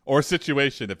or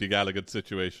situation if you got a good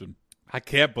situation. I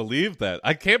can't believe that.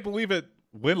 I can't believe it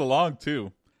went along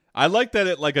too. I like that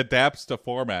it adapts to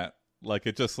format.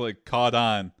 It just caught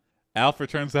on. Alf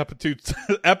Returns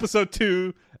episode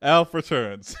 2. Alf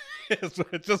Returns. It's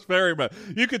just very much.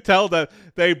 You could tell that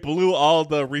they blew all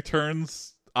the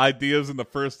returns ideas in the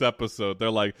first episode.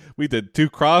 They're like, we did 2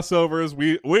 crossovers.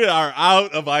 We are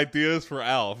out of ideas for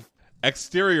Alf.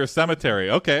 Exterior cemetery.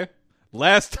 Okay.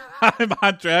 Last time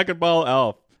on Dragon Ball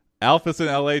Alf. Alf is in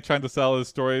LA trying to sell his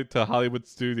story to Hollywood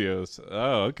studios.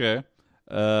 Oh, okay.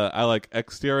 I like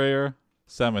exterior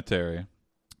cemetery.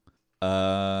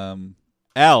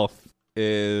 Alf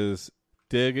is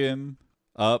digging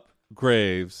up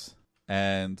graves,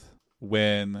 and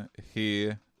when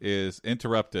he is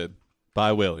interrupted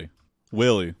by Willie.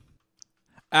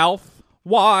 Alf,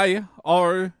 Why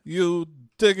are you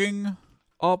digging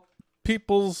up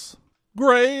people's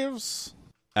graves?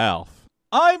 Alf.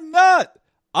 I'm not.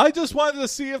 I just wanted to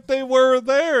see if they were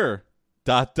there. ...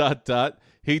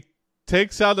 He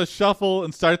takes out a shovel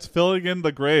and starts filling in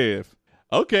the grave.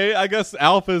 Okay, I guess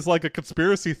Alf is like a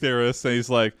conspiracy theorist, and he's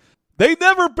like, they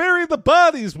never bury the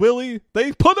bodies, Willie.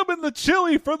 They put them in the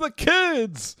chili for the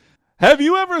kids. Have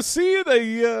you ever seen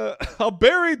a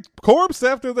buried corpse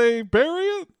after they bury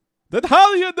it? Then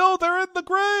how do you know they're in the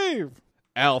grave?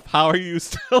 Alf, how are you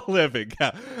still living?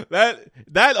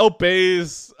 That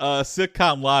obeys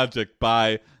sitcom logic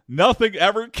by nothing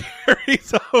ever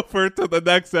carries over to the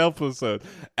next episode.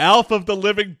 Alf of the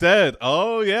Living Dead.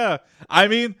 Oh, yeah. I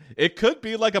mean, it could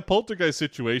be like a Poltergeist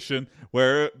situation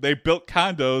where they built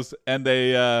condos and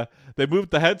they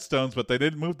moved the headstones, but they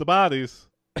didn't move the bodies.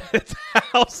 It's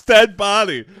Alf's dead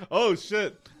body. Oh,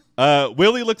 shit.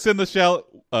 Willie looks in the shell.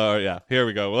 Yeah, here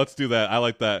we go. Let's do that. I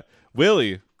like that.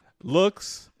 Willie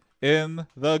looks in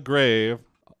the grave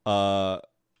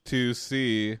to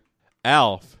see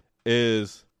Alf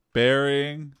is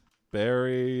burying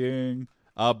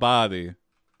a body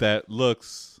that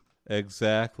looks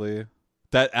exactly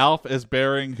that Alf is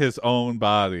burying his own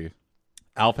body.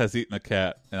 Alf has eaten a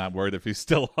cat, and I'm worried if he's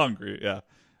still hungry. Yeah,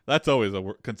 that's always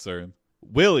a concern.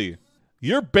 Willie,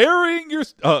 you're burying your...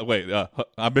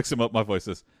 I'm mixing up my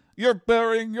voices. You're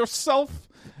burying yourself?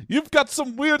 You've got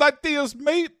some weird ideas,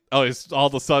 mate. Oh, he's all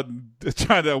of a sudden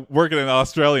trying to work in an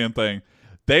Australian thing.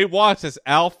 They watch as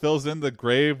Alf fills in the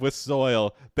grave with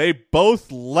soil. They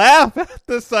both laugh at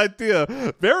this idea.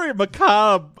 Very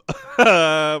macabre,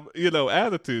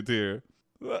 attitude here.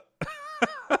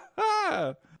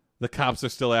 The cops are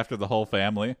still after the whole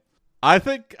family. I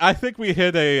think we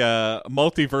hit a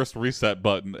multiverse reset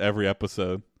button every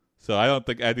episode. So I don't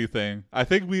think anything. I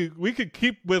think we could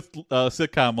keep with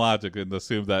sitcom logic and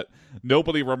assume that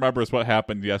nobody remembers what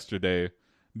happened yesterday.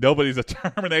 Nobody's a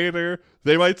Terminator.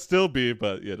 They might still be,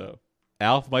 but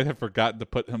Alf might have forgotten to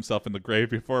put himself in the grave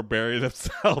before burying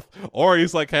himself, or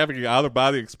he's like having an out of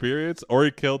body experience, or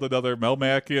he killed another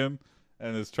Melmacian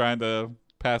and is trying to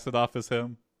pass it off as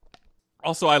him.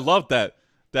 Also, I love that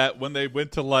when they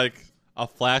went to like a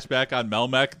flashback on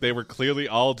Melmac, they were clearly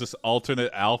all just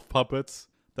alternate Alf puppets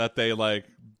that they like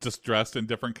just dressed in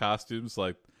different costumes.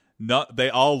 Like, they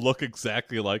all look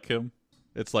exactly like him.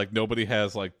 It's like nobody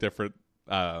has like different.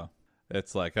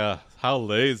 It's like, how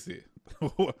lazy.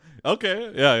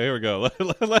 Okay, yeah, here we go.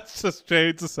 Let's just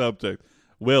change the subject.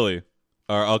 Willie,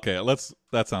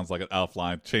 that sounds like an Alf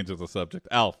line. Changes the subject.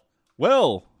 Alf,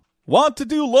 well, want to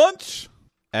do lunch?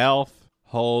 Alf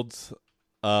holds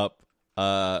up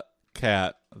a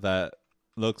cat that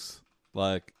looks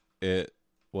like it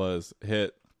was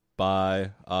hit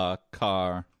by a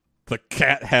car. The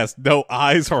cat has no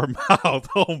eyes or mouth.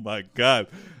 Oh my God.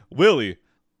 Willie,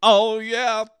 oh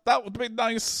yeah, that would be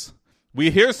nice.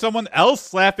 We hear someone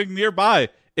else laughing nearby.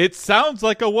 It sounds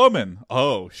like a woman.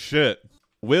 Oh shit.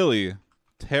 Willie,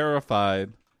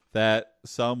 terrified that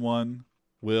someone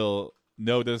will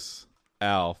notice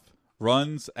Alf,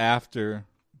 runs after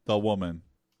the woman.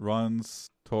 Runs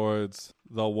towards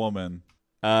the woman.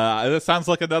 This sounds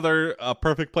like another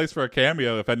perfect place for a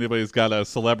cameo if anybody's got a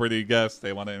celebrity guest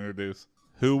they want to introduce.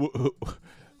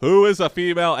 Who is a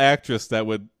female actress that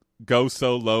would go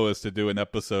so low as to do an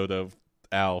episode of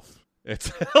Alf?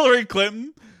 It's Hillary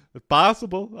Clinton. It's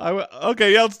possible.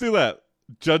 Okay, yeah, let's do that.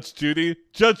 Judge Judy.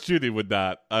 Judge Judy would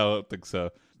not. I don't think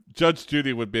so. Judge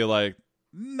Judy would be like,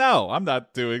 no, I'm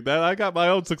not doing that. I got my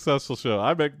own successful show.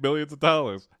 I make millions of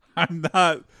dollars. I'm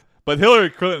not. But Hillary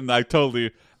Clinton, I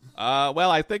totally...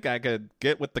 I think I could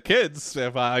get with the kids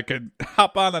if I could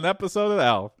hop on an episode of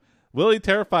Alf. Willie,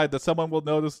 terrified that someone will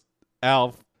notice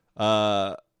Alf,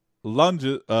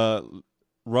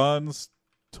 runs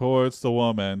towards the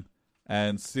woman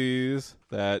and sees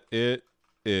that it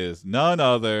is none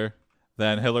other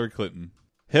than Hillary Clinton.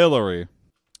 Hillary,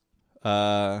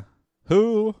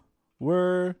 who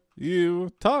were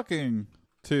you talking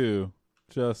to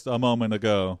just a moment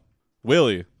ago?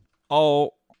 Willie,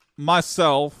 oh,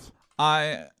 myself.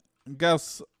 I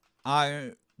guess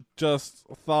I just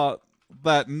thought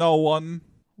that no one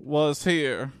was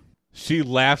here. She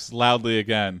laughs loudly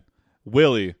again.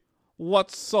 Willie,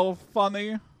 what's so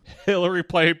funny? Hillary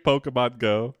played Pokemon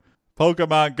Go.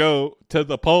 Pokemon Go to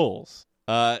the polls.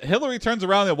 Hillary turns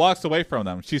around and walks away from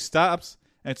them. She stops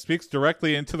and speaks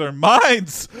directly into their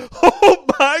minds. Oh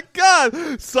my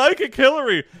God! Psychic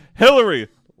Hillary! Hillary,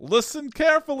 listen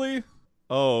carefully.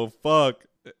 Oh fuck.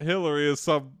 Hillary is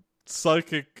some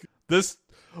psychic. This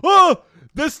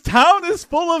town is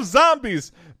full of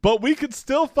zombies, but we can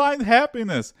still find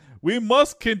happiness. We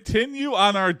must continue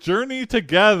on our journey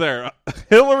together.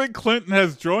 Hillary Clinton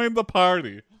has joined the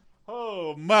party.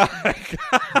 Oh my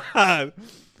God.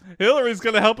 Hillary's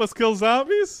going to help us kill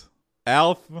zombies?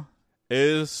 Alf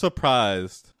is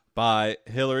surprised by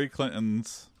Hillary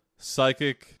Clinton's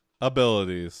psychic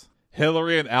abilities.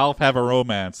 Hillary and Alf have a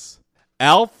romance.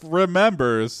 Alf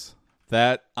remembers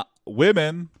that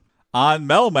women on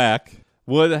Melmac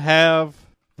would have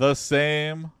the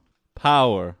same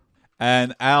power.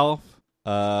 And Alf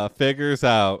figures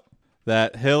out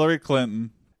that Hillary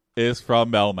Clinton is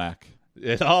from Melmac.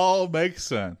 It all makes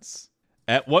sense.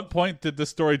 At what point did this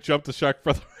story jump the shark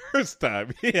for the first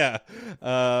time? Yeah.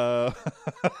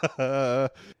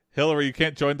 Hillary, you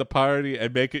can't join the party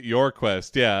and make it your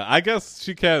quest. Yeah, I guess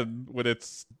she can when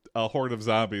it's a horde of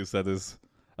zombies that is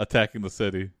attacking the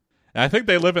city. And I think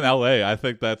they live in L.A. I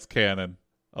think that's canon.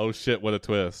 Oh shit, what a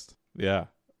twist. Yeah.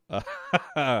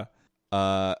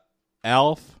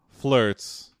 Alf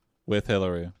flirts with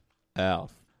Hillary.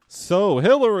 Alf. So,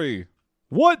 Hillary,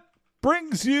 what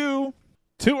brings you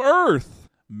to Earth?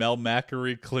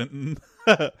 Melmacery Clinton.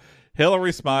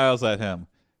 Hillary smiles at him.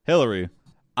 Hillary,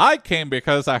 I came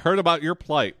because I heard about your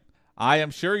plight. I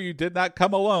am sure you did not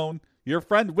come alone. Your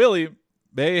friend Willie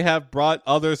may have brought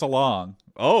others along.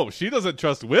 Oh, she doesn't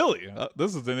trust Willie.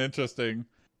 This is an interesting...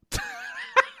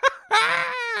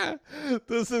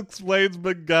 This explains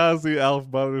Benghazi Alf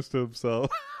mutters to himself.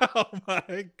 Oh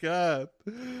my God.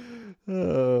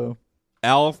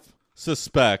 Alf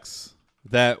suspects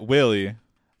that Willie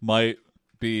might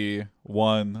be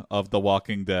one of the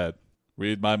Walking Dead.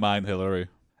 Read my mind, Hillary.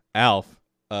 Alf,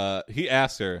 he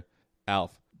asks her,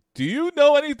 Alf, do you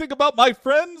know anything about my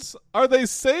friends? Are they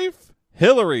safe?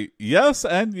 Hillary, yes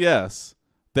and yes.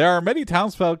 There are many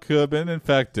townsfolk who have been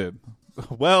infected.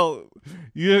 Well,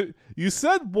 you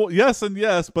said yes and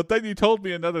yes, but then you told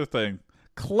me another thing.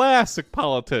 Classic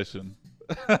politician.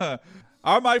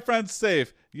 Are my friends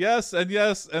safe? Yes and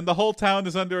yes, and the whole town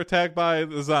is under attack by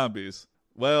the zombies.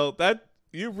 Well, that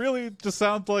you really just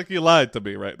sound like you lied to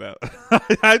me right now.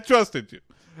 I trusted you.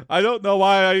 I don't know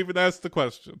why I even asked the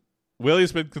question.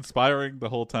 Willie's been conspiring the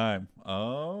whole time.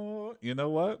 Oh, you know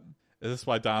what? Is this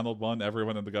why Donald won?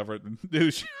 Everyone in the government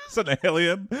knew she was an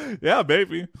alien? Yeah,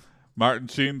 maybe. Martin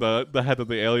Sheen, the head of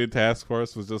the alien task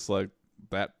force, was just like,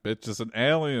 that bitch is an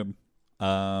alien.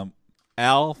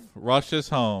 Alf rushes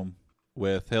home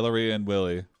with Hillary and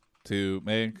Willie to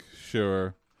make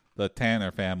sure the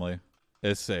Tanner family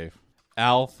is safe.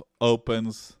 Alf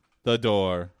opens the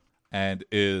door and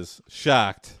is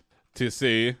shocked to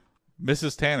see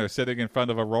Mrs. Tanner sitting in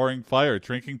front of a roaring fire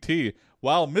drinking tea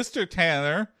while Mr.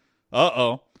 Tanner,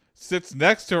 sits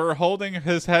next to her holding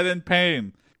his head in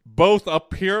pain. Both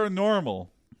appear normal.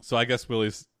 So I guess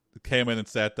Willie came in and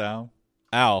sat down.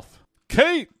 Alf,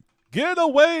 Kate, get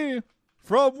away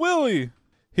from Willie.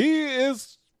 He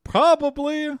is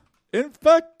probably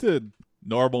infected.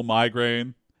 Normal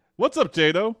migraine. What's up,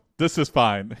 Jado? This is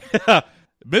fine.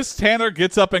 Miss Tanner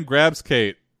gets up and grabs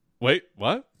Kate. Wait,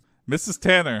 what? Mrs.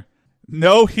 Tanner.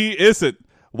 No, he isn't.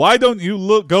 Why don't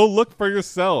you go look for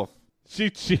yourself? She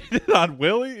cheated on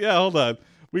Willie? Yeah, hold on.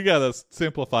 We gotta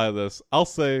simplify this. I'll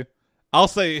say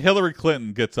Hillary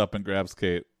Clinton gets up and grabs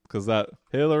Kate. Because that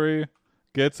Hillary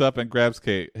gets up and grabs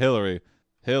Kate. Hillary.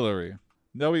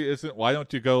 No, he isn't. Why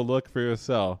don't you go look for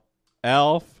yourself?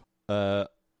 Alf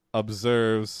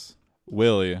observes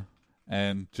Willie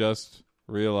and just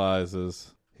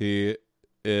realizes he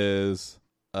is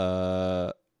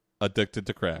addicted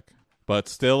to crack, but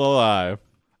still alive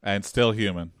and still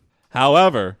human.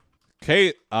 However,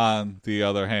 Kate, on the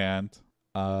other hand,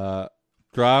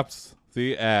 drops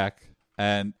the act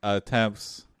and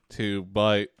attempts to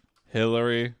bite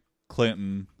Hillary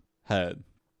Clinton head.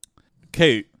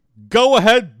 Kate, go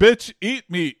ahead, bitch, eat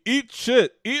me, eat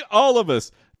shit, eat all of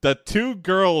us. The two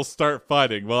girls start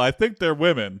fighting. Well, I think they're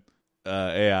women,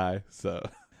 AI, so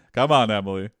come on,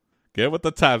 Emily. Get with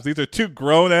the times. These are two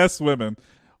grown-ass women.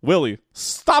 Willie,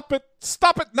 stop it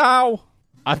now.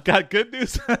 I've got good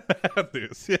news and bad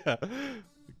news. Yeah.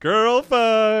 Girl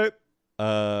fight.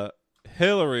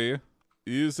 Hillary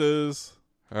uses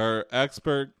her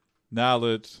expert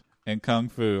knowledge in Kung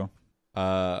Fu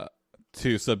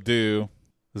to subdue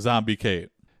Zombie Kate.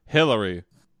 Hillary,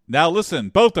 now listen,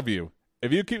 both of you.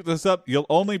 If you keep this up, you'll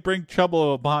only bring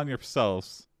trouble upon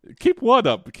yourselves. Keep what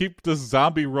up? Keep this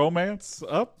zombie romance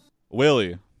up?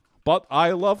 Willie, but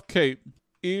I love Kate,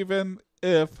 even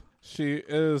if she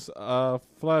is a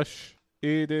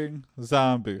flesh-eating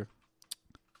zombie.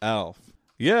 Alf,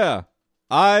 yeah,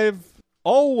 I've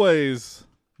always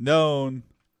known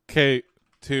Kate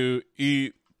to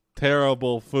eat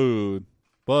terrible food,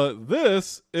 but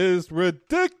this is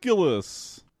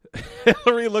ridiculous.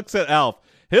 Hillary looks at Alf.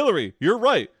 Hillary, you're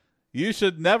right. You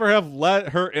should never have let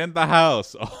her in the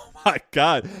house. Oh my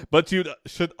God. But you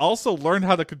should also learn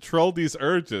how to control these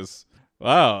urges.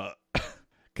 Wow.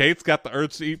 Kate's got the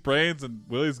urge to eat brains, and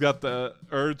Willie's got the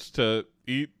urge to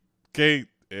eat Kate,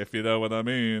 if you know what I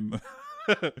mean.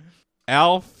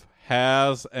 Alf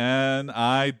has an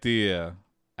idea.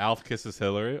 Alf kisses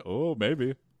Hillary. Oh,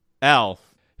 maybe.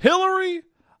 Alf. Hillary,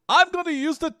 I'm going to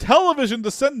use the television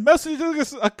to send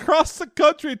messages across the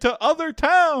country to other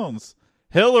towns.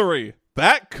 Hillary,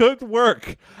 that could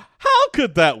work. How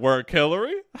could that work,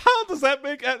 Hillary? How does that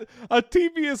make a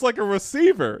TV is like a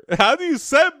receiver? How do you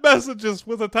send messages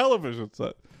with a television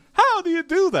set? How do you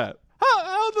do that?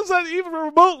 How does that even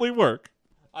remotely work?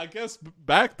 I guess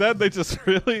back then they just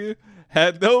really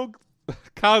had no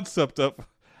concept of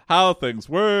how things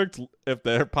worked, if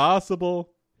they're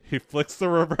possible. He flicks the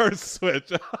reverse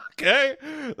switch. Okay,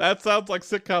 that sounds like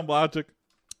sitcom logic.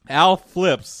 Al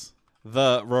flips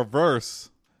the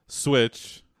reverse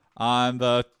switch on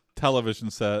the television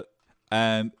set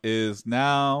and is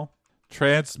now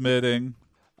transmitting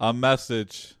a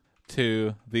message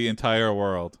to the entire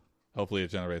world. Hopefully it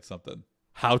generates something.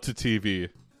 How to TV.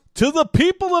 To the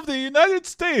people of the United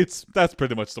States. That's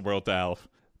pretty much the world to Alf.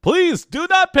 Please do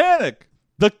not panic.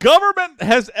 The government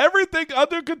has everything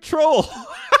under control.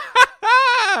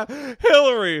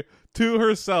 Hillary to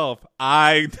herself.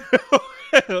 I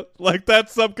know. Like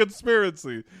that's some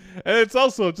conspiracy. And it's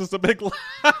also just a big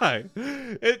lie.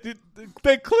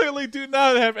 They clearly do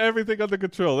not have everything under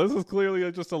control. This is clearly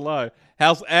just a lie.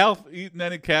 Has Alf eaten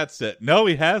any cats yet? No,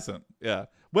 he hasn't. Yeah.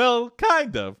 Well,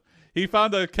 kind of. He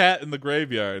found a cat in the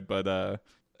graveyard, but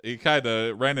he kind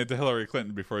of ran into Hillary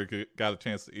Clinton before he got a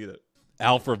chance to eat it.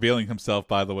 Alf revealing himself,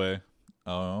 by the way.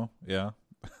 Oh, yeah.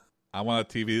 I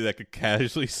want a TV that could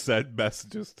casually send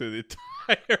messages to the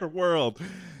entire world.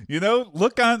 You know,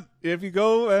 if you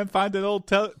go and find an old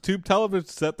tube television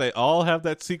set, they all have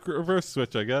that secret reverse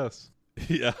switch, I guess.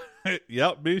 Yeah.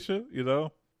 Yep, Misha, you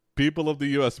know, people of the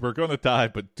U.S., we're going to die,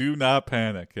 but do not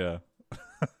panic. Yeah.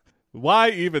 Why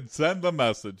even send the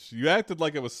message? You acted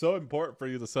like it was so important for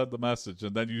you to send the message,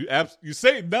 and then you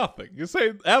say nothing. You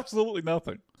say absolutely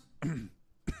nothing.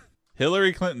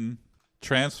 Hillary Clinton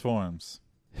transforms.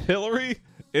 Hillary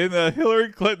in a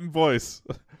Hillary Clinton voice.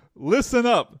 Listen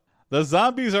up. The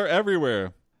zombies are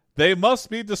everywhere. They must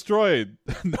be destroyed.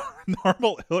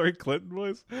 Normal Hillary Clinton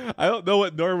voice? I don't know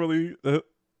what normally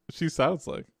she sounds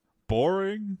like.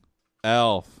 Boring.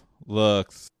 Alf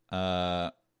looks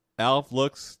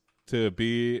to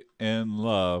be in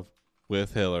love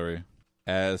with Hillary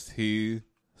as he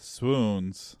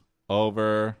swoons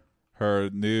over her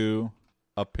new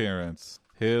appearance.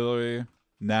 Hillary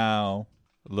now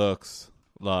looks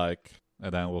like,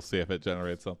 and then we'll see if it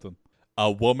generates something, a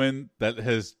woman that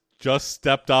has just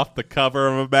stepped off the cover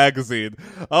of a magazine.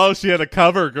 Oh, she had a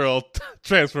cover girl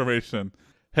transformation.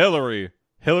 Hillary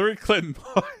Clinton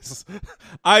voice.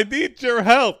 I need your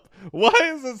help. Why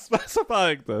is it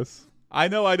specifying this? I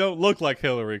know I don't look like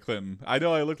Hillary Clinton. I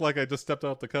know I look like I just stepped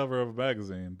off the cover of a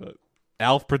magazine, but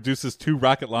Alf produces 2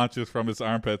 rocket launchers from his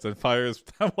armpits and fires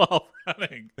them while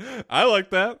running. I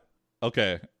like that.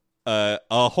 Okay. A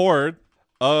horde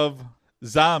of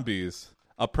zombies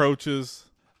approaches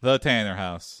the Tanner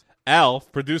house.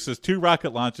 Alf produces 2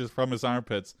 rocket launchers from his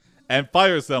armpits and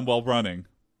fires them while running.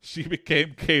 She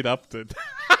became Kate Upton.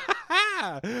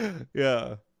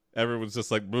 Yeah. Everyone's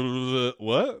just like,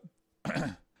 what?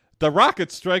 The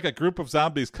rockets strike a group of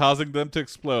zombies, causing them to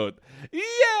explode.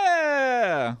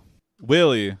 Yeah!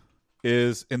 Willie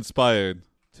is inspired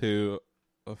to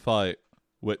fight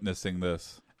witnessing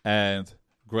this and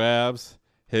grabs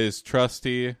his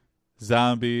trusty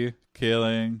zombie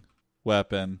killing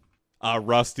weapon, a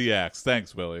rusty axe.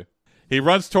 Thanks, Willie. He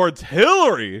runs towards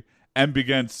Hillary and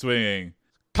begins swinging.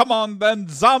 Come on then,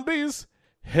 zombies!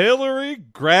 Hillary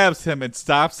grabs him and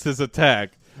stops his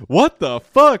attack. What the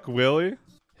fuck, Willie?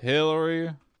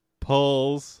 Hillary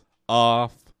pulls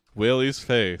off Willie's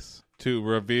face to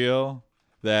reveal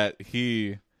that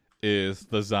he is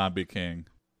the zombie king.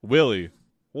 Willie,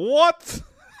 what?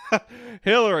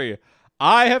 Hillary,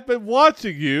 I have been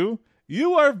watching you.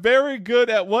 You are very good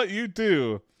at what you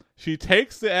do. She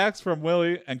takes the axe from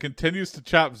Willie and continues to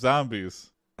chop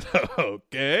zombies.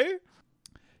 Okay.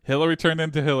 Hillary turned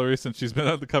into Hillary since she's been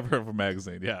on the cover of a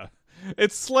magazine. Yeah.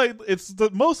 It's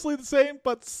mostly the same,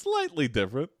 but slightly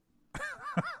different.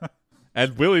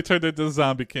 And Willie turned into the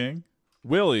Zombie King.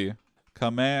 Willie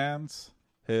commands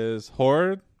his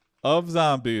horde of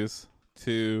zombies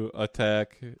to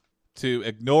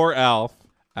ignore Alf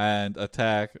and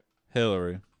attack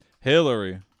Hillary.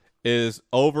 Hillary is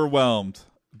overwhelmed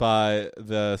by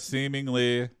the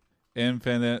seemingly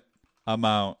infinite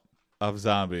amount of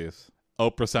zombies.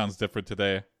 Oprah sounds different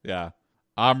today. Yeah.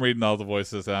 I'm reading all the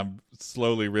voices and I'm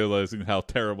slowly realizing how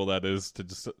terrible that is to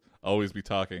just always be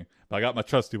talking. But I got my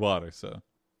trusty water, so.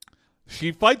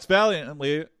 She fights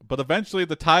valiantly, but eventually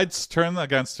the tides turn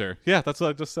against her. Yeah, that's what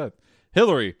I just said.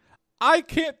 Hillary, I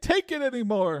can't take it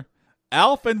anymore.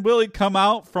 Alf and Willie come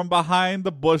out from behind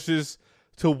the bushes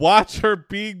to watch her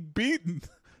being beaten.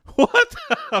 What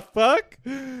the fuck?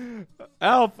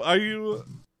 Alf, are you...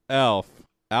 Alf,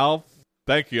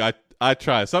 thank you. I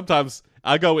try. Sometimes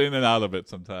I go in and out of it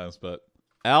sometimes, but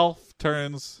Alf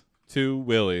turns to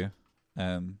Willie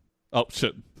and... Oh,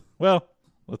 shit. Well,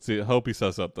 let's see. I hope he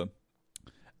says something.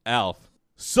 Alf,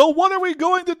 so what are we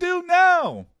going to do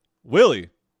now? Willie,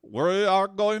 we are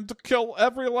going to kill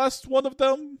every last one of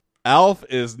them. Alf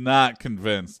is not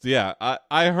convinced. Yeah,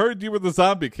 I heard you were the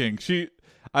zombie king.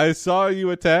 I saw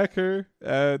you attack her,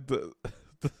 and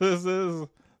this is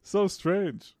so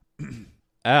strange.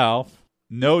 Alf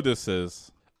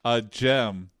notices a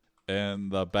gem in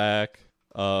the back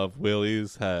of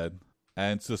Willie's head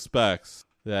and suspects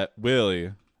that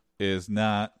Willie is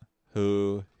not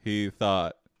who he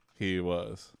thought he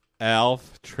was.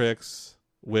 Alf tricks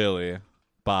Willie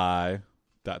by ...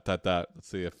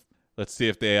 Let's see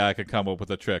if the AI can come up with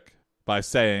a trick by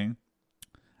saying,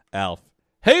 Alf,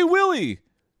 hey Willie,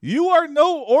 you are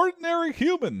no ordinary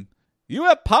human. You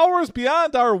have powers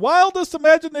beyond our wildest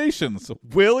imaginations.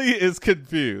 Willie is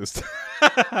confused.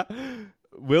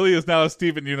 Willie is now a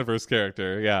Steven Universe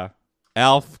character, yeah.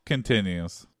 Alf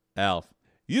continues. Alf,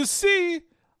 you see,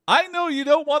 I know you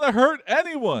don't want to hurt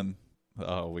anyone.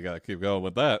 Oh, we gotta keep going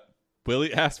with that.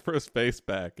 Willie asks for his face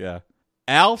back, yeah.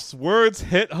 Alf's words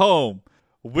hit home.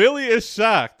 Willie is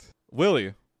shocked.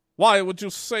 Willie, why would you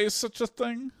say such a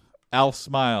thing? Alf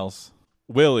smiles.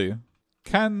 Willie,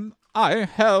 can I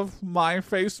have my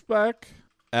face back?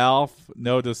 Alf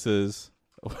notices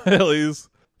Willie's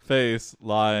face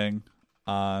lying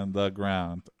on the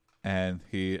ground, and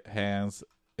he hands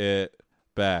it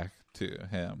back to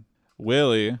him.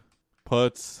 Willie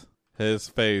puts his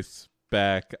face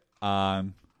back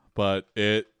on, but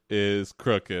it is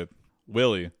crooked.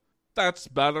 Willie, that's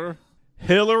better.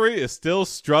 Hillary is still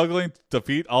struggling to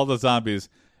defeat all the zombies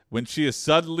when she is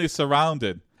suddenly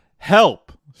surrounded.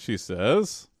 Help, she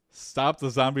says. Stop the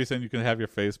zombies and you can have your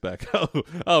face back.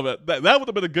 But that would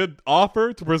have been a good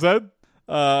offer to present.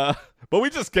 But we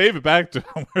just gave it back to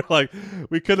him.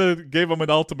 We could have gave him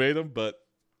an ultimatum, but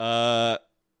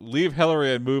leave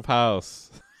Hillary and move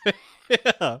house.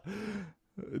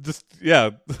 Yeah.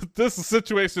 This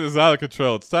situation is out of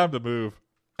control. It's time to move.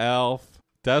 Alf,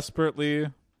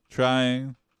 desperately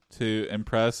trying to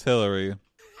impress Hillary.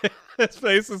 His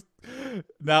face is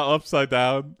now upside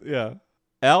down. Yeah.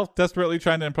 Alf, desperately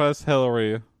trying to impress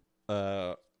Hillary,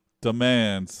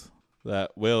 demands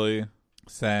that Willie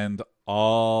send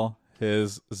all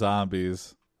his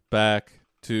zombies back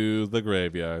to the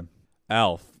graveyard.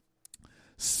 Alf,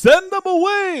 send them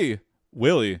away!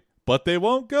 Willie, but they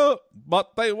won't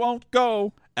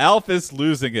go. Alf is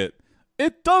losing it.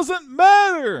 It doesn't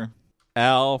matter.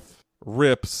 Alf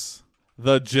rips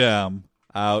the gem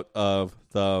out of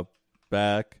the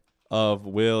back of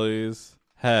Willie's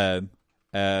head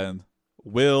and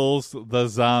wills the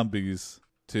zombies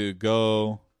to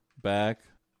go back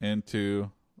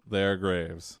into their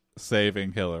graves,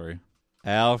 saving Hillary.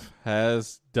 Alf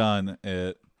has done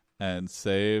it and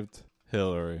saved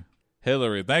Hillary.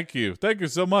 Hillary, thank you. Thank you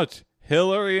so much.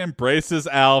 Hillary embraces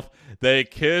Alf. They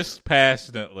kiss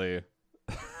passionately.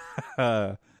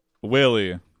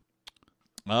 Willie.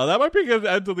 That might be a good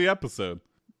end to the episode.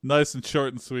 Nice and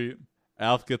short and sweet.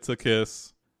 Alf gets a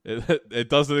kiss. It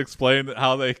doesn't explain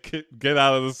how they get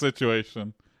out of the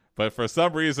situation. But for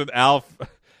some reason, Alf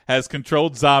has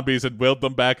controlled zombies and willed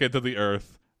them back into the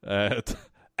earth.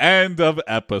 End of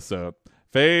episode.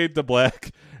 Fade to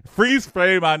black. Freeze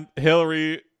frame on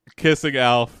Hillary kissing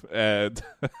Alf. And...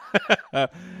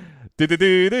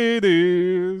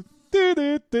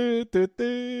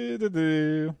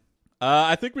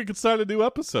 I think we could start a new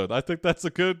episode. I think that's a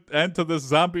good end to this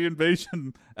zombie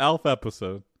invasion Alf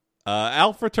episode.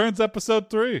 Alf returns episode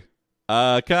 3.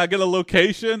 Can I get a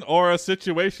location or a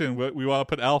situation we want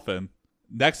to put Alf in?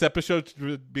 Next episode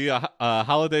would be a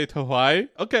holiday to Hawaii.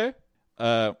 Okay.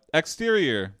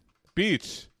 Exterior.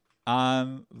 Beach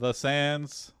on the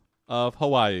sands of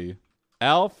Hawaii.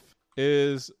 Alf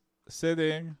is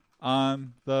sitting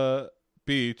on the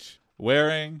beach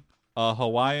wearing a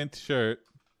Hawaiian shirt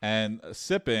and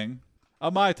sipping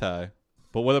a Mai Tai.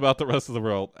 But what about the rest of the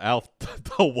world? Alf,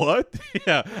 the what?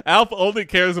 Yeah, Alf only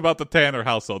cares about the Tanner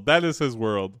household. That is his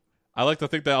world. I like to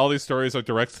think that all these stories are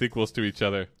direct sequels to each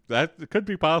other. That could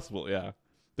be possible, yeah.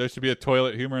 There should be a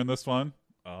toilet humor in this one.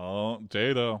 Oh,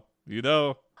 Jado, you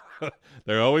know.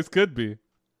 There always could be.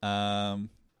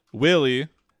 Willie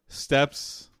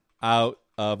steps out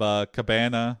of a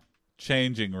cabana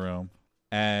changing room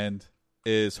and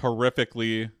is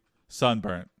horrifically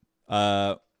sunburnt.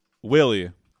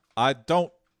 Willie, I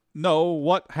don't know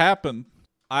what happened.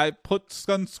 I put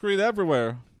sunscreen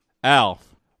everywhere.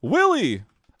 Alf, Willie,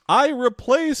 I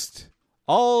replaced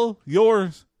all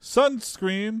your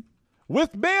sunscreen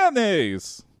with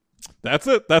mayonnaise. That's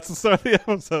it. That's the start of the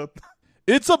episode.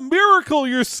 It's a miracle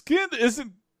your skin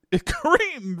isn't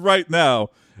green right now.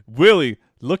 Willie,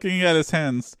 looking at his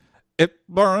hands, it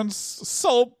burns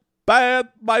so bad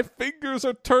my fingers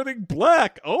are turning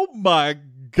black. Oh my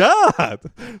God.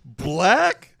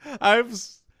 Black? I've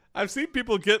seen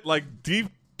people get like deep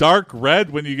dark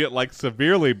red when you get like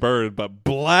severely burned, but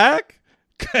black?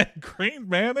 Green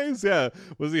mayonnaise? Yeah.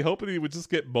 Was he hoping he would just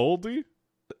get moldy?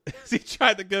 Is he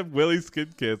trying to give Willie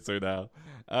skin cancer now?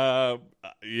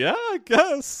 Yeah, I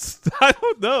guess. I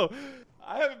don't know.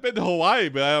 I haven't been to Hawaii,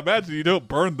 but I imagine you don't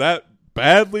burn that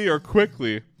badly or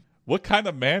quickly. What kind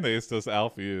of mayonnaise does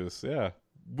Alf use? Yeah.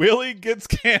 Willie gets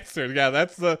cancer. Yeah,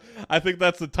 I think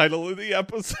that's the title of the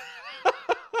episode.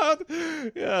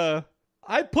 Yeah.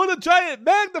 I put a giant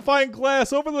magnifying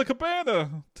glass over the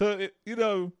cabana to,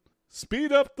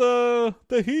 speed up the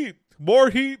heat.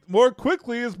 More heat, more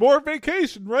quickly is more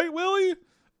vacation, right, Willie?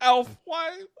 Alf,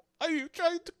 why are you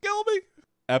trying to kill me?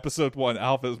 Episode 1,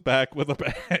 Alf is back with a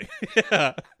bang.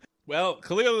 Yeah. Well,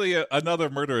 clearly another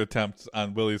murder attempt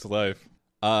on Willie's life.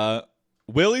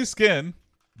 Willie's skin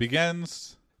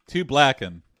begins to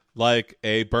blacken like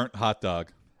a burnt hot dog.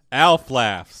 Alf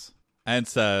laughs and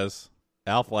says,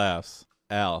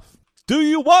 Alf, do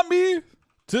you want me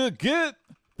to get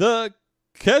the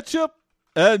ketchup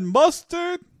and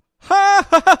mustard? Ha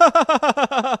ha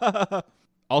ha ha.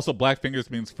 Also, black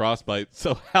fingers means frostbite,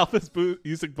 so Alf is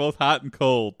using both hot and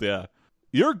cold, yeah.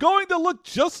 You're going to look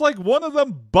just like one of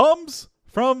them bums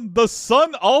from The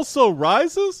Sun Also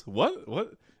Rises?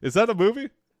 What? Is that a movie?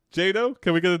 Jado,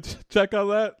 can we get a check on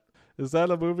that? Is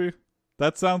that a movie?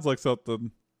 That sounds like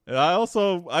something. And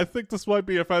I think this might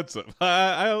be offensive.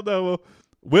 I don't know.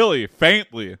 Willie,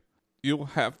 faintly. You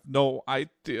have no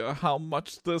idea how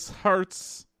much this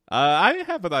hurts. I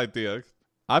have an idea.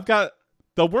 I've got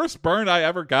the worst burn I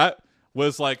ever got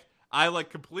was like I like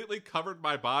completely covered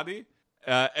my body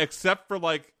except for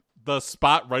like the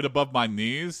spot right above my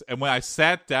knees, and when I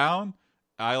sat down,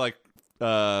 I like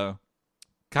kind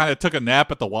of took a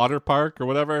nap at the water park or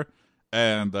whatever,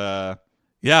 and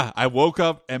yeah, I woke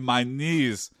up and my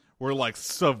knees were like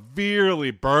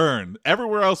severely burned.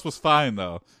 Everywhere else was fine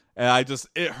though, and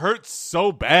it hurt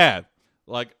so bad.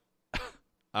 Like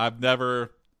I've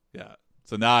never. Yeah.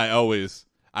 So now I always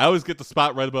get the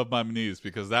spot right above my knees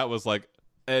because that was like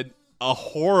a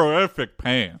horrific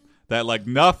pain that like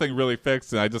nothing really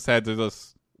fixed, and I just had to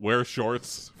just wear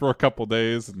shorts for a couple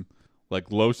days and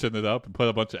like lotion it up and put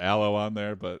a bunch of aloe on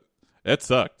there, but it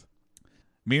sucked.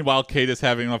 Meanwhile, Kate is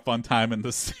having a fun time in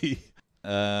the sea.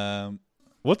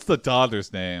 What's the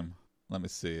daughter's name? Let me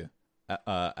see.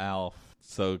 Alf.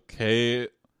 So Kate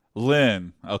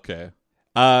Lynn. Okay.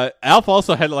 Alf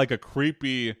also had like a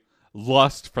creepy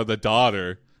lust for the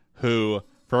daughter who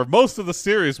for most of the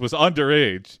series was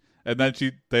underage, and then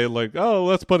they like, oh,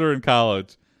 let's put her in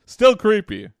college. Still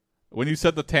creepy. When you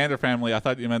said the Tanner family, I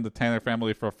thought you meant the Tanner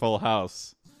family for Full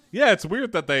House. Yeah, it's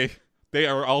weird that they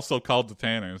are also called the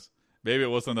Tanners. Maybe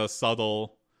it wasn't a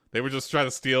subtle, they were just trying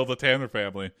to steal the Tanner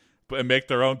family and make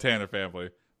their own Tanner family,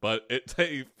 but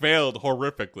they failed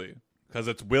horrifically. Because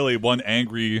it's Willie, one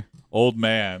angry old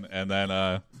man, and then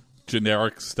a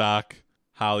generic stock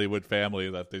Hollywood family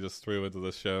that they just threw into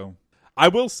the show. I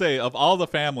will say, of all the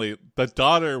family, the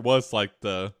daughter was like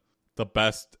the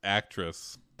best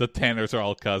actress. The Tanners are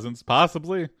all cousins,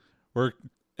 possibly. We're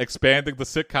expanding the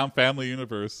sitcom family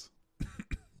universe.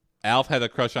 Alf had a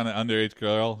crush on an underage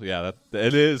girl. Yeah,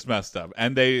 it is messed up.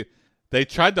 And they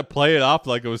tried to play it off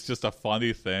like it was just a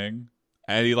funny thing.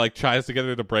 And he like tries to get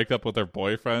her to break up with her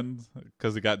boyfriend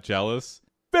because he got jealous.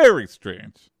 Very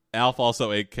strange. Alf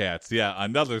also ate cats. Yeah,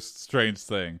 another strange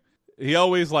thing. He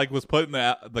always like was putting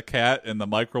the cat in the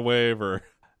microwave or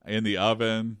in the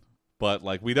oven, but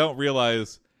like we don't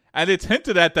realize. And it's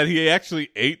hinted at that he actually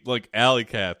ate like alley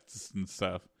cats and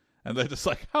stuff. And they're just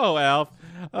like, oh, Alf.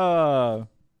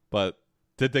 But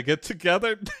did they get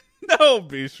together? No,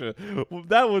 Bisha.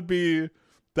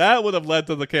 That would have led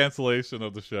to the cancellation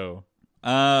of the show.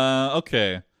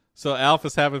 Okay. So Alf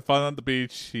is having fun on the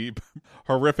beach. He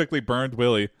horrifically burned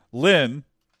Willie. Lynn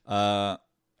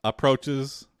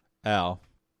approaches Alf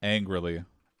angrily.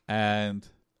 And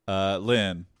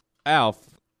Lynn,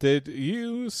 Alf, did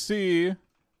you see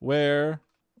where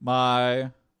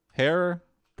my hair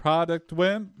product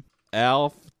went?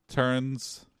 Alf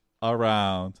turns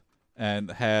around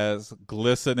and has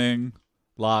glistening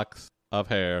locks of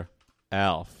hair.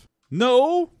 Alf,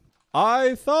 no,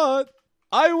 I thought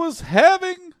I was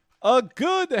having a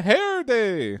good hair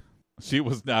day. She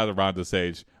was not around this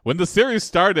age when the series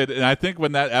started, and I think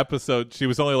when that episode, she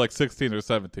was only like 16 or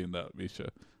 17, though, Misha.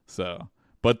 So,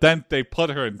 but then they put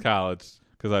her in college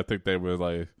because I think they were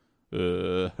like,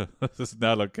 this is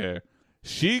not okay.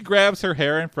 She grabs her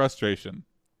hair in frustration.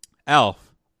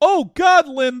 Alf, oh God,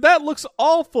 Lynn, that looks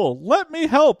awful. Let me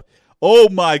help. Oh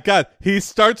my God. He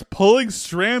starts pulling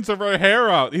strands of her hair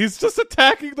out. He's just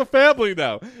attacking the family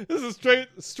now. This is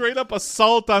straight up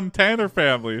assault on Tanner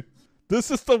family. This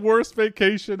is the worst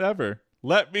vacation ever.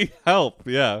 Let me help.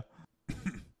 Yeah.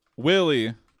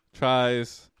 Willie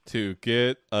tries to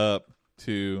get up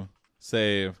to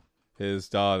save his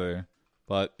daughter,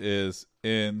 but is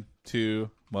in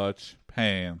too much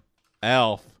pain.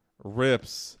 Alf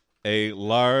rips a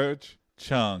large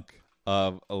chunk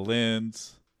of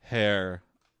Lynn's hair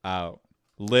out.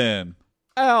 Lynn,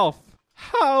 Alf,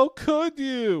 how could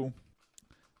you?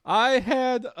 I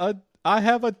have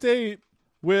a date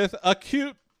with a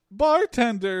cute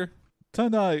bartender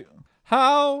tonight.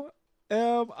 How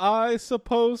am I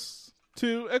supposed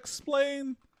to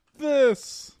explain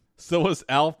this? So was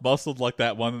Alf muscled like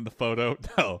that one in the photo?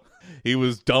 No. He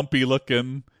was dumpy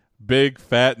looking, big,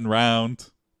 fat, and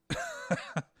round.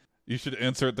 You should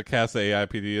insert the Casa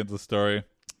AIPD into the story.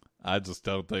 I just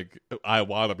don't think I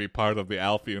want to be part of the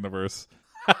Alf universe.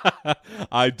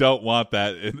 I don't want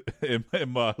that in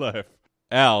my life.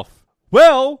 Alf,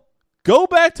 well, go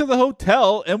back to the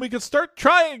hotel and we can start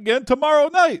trying again tomorrow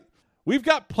night. We've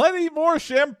got plenty more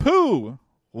shampoo.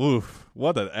 Oof,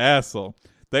 what an asshole.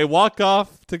 They walk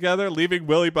off together, leaving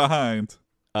Willie behind.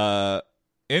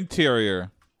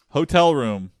 Interior, hotel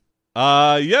room.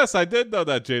 Yes, I did know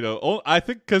that, Jado. Oh, I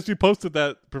think because you posted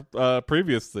that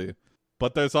previously.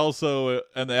 But there's also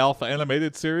an Alpha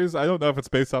animated series. I don't know if it's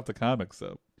based off the comics,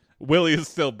 though. Willie is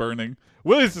still burning.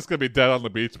 Willie's just going to be dead on the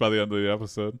beach by the end of the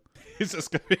episode. He's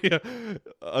just going to be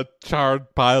a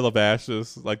charred pile of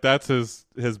ashes. Like, that's his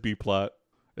B-plot,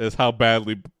 is how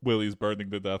badly Willie's burning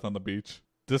to death on the beach.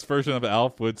 This version of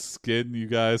Alf would skin you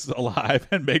guys alive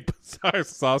and make bizarre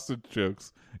sausage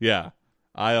jokes. Yeah,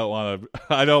 I don't want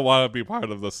to be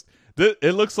part of this.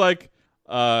 It looks like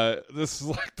this is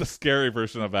like the scary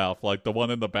version of Alf, like the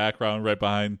one in the background right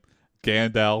behind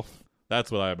Gandalf.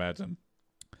 That's what I imagine.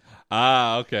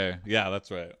 Ah, okay. Yeah,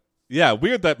 that's right. Yeah,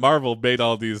 weird that Marvel made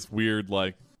all these weird,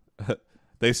 like,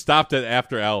 they stopped it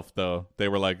after Alf, though. They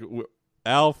were like,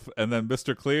 Alf and then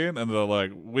Mr. Clean, and they're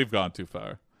like, we've gone too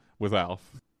far with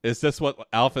Alf. Is this what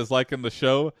Alf is like in the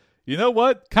show? You know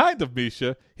what? Kind of,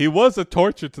 Misha. He was a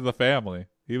torture to the family.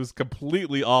 He was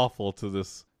completely awful to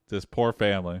this poor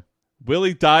family.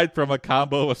 Willie died from a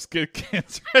combo of skin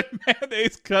cancer and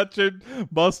mayonnaise ketchup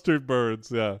mustard burns.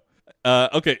 Yeah.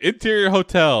 Okay. Interior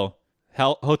hotel.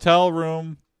 Hotel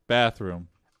room, bathroom.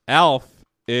 Alf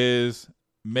is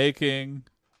making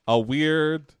a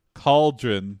weird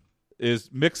cauldron. Is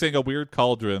mixing a weird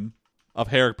cauldron of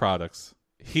hair products.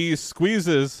 He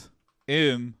squeezes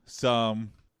in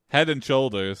some Head and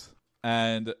Shoulders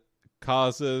and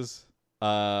causes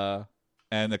an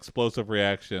explosive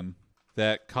reaction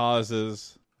that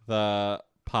causes the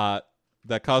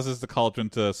cauldron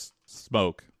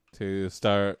to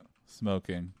start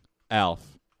smoking.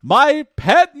 Alf, my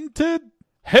patented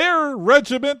hair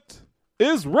regiment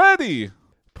is ready.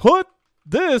 Put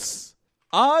this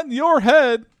on your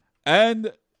head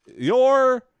and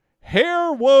your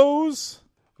hair woes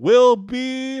will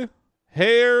be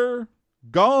hair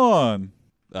gone.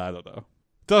 I don't know.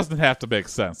 Doesn't have to make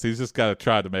sense. He's just got to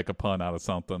try to make a pun out of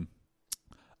something.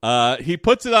 He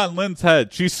puts it on Lynn's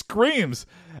head. She screams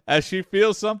as she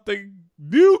feels something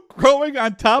new growing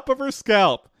on top of her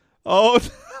scalp. Oh,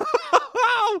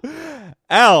 no.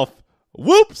 Alf,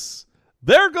 whoops.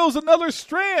 There goes another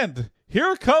strand.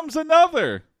 Here comes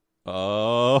another.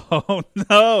 Oh,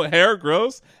 no. Hair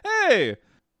grows. Hey,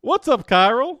 what's up,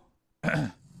 Chiral?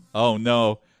 Oh,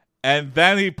 no. And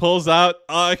then he pulls out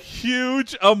a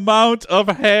huge amount of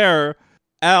hair.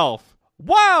 Alf,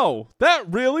 wow,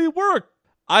 that really worked.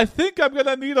 I think I'm going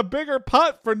to need a bigger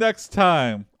pot for next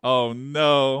time. Oh,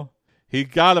 no. He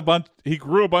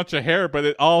grew a bunch of hair, but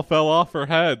it all fell off her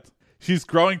head. She's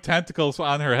growing tentacles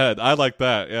on her head. I like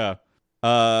that, yeah.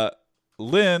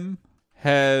 Lynn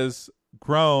has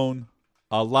grown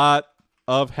a lot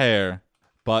of hair,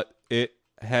 but it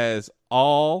has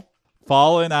all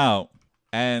fallen out,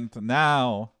 and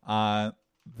now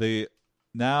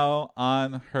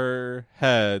on her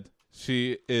head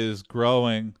she is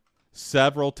growing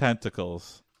several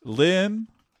tentacles. Lynn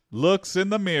looks in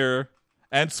the mirror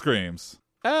and screams,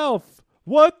 "Alf,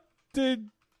 what did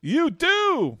you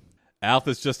do?" Alf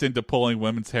is just into pulling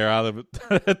women's hair out of it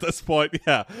at this point.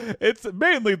 Yeah, it's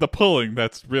mainly the pulling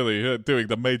that's really doing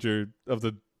the major of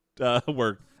the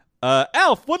work.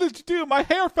 Alf, what did you do? My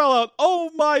hair fell out. Oh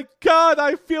my God,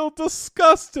 I feel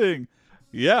disgusting.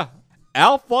 Yeah.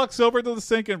 Alf walks over to the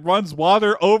sink and runs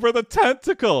water over the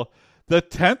tentacle. The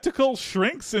tentacle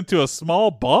shrinks into a small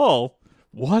ball.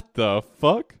 What the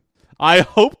fuck? I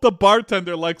hope the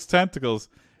bartender likes tentacles.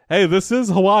 Hey, this is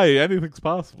Hawaii. Anything's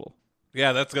possible.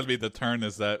 Yeah, that's going to be the turn,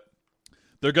 is that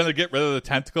they're going to get rid of the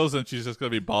tentacles and she's just going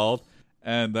to be bald.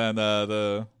 And then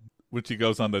when she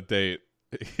goes on the date,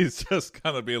 he's just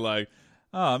going to be like,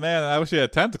 "Oh, man, I wish you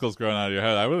had tentacles growing out of your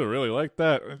head. I would have really liked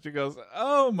that." And she goes,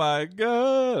 "Oh, my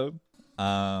God."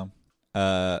 An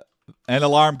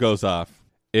alarm goes off.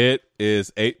 It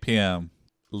is 8 p.m.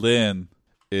 Lynn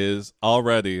is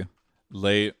already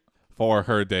late for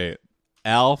her date.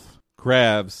 Alf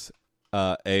grabs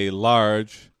a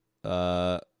large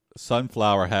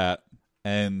sunflower hat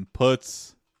and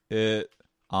puts it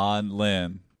on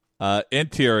Lynn.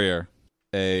 Interior,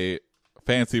 a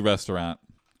fancy restaurant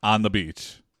on the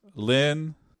beach.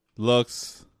 Lynn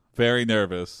looks very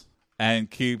nervous and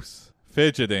keeps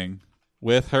fidgeting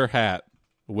with her hat,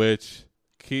 which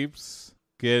keeps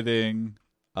getting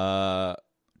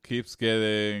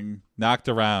knocked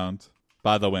around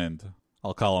by the wind.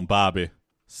 I'll call him Bobby.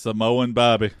 Samoan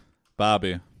Bobby.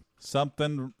 Bobby,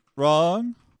 something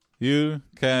wrong? You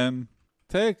can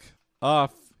take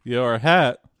off your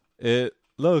hat. It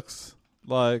looks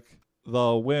like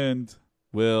the wind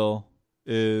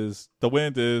is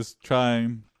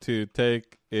trying to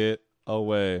take it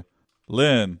away.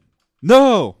 Lynn,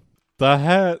 no! The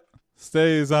hat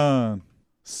stays on.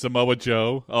 Samoa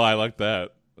Joe. Oh, I like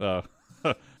that.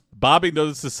 Bobby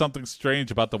notices something strange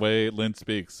about the way Lynn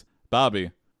speaks.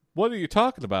 Bobby, what are you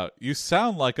talking about? You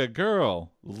sound like a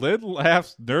girl. Lynn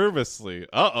laughs nervously.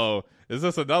 Uh-oh. Is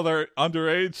this another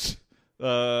underage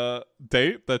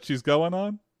date that she's going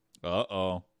on?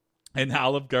 Uh-oh. In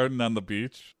Olive Garden on the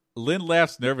beach. Lynn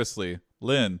laughs nervously.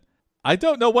 Lynn, I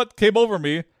don't know what came over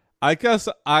me. I guess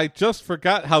I just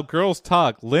forgot how girls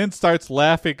talk. Lynn starts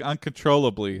laughing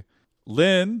uncontrollably.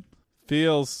 Lynn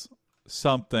feels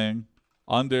something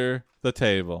under the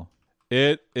table.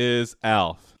 It is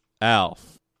Alf.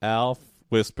 Alf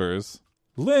whispers,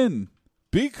 "Lynn,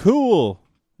 be cool.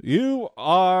 You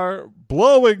are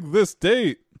blowing this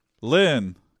date."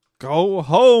 Lynn, "Go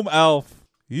home, Alf.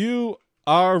 You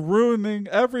are ruining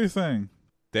everything."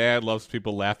 Dad loves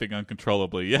people laughing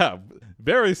uncontrollably. Yeah,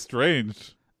 very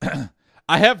strange.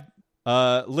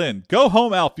 Lynn, "Go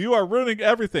home, Alf. You are ruining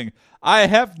everything. I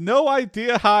have no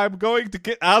idea how I'm going to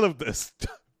get out of this."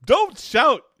 Don't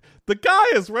shout. The guy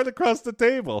is right across the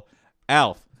table.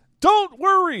 Alf, "Don't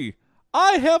worry.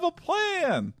 I have a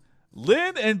plan."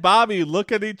 Lynn and Bobby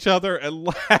look at each other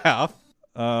and laugh.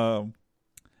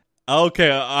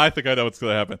 Okay, I think I know what's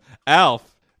going to happen.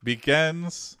 Alf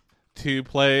begins to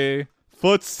play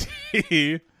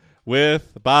footsie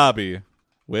with Bobby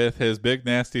with his big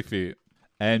nasty feet.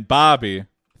 And Bobby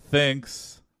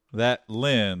thinks that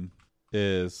Lynn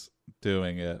is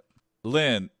doing it.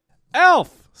 Lynn,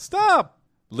 "Alf, stop."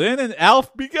 Lynn and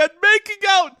Alf begin making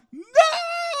out.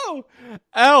 No!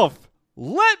 Alf,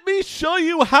 "Let me show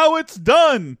you how it's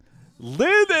done."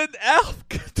 Lynn and Alf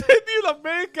continue to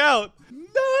make out.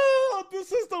 No,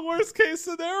 this is the worst case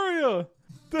scenario.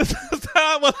 This is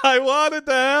not what I wanted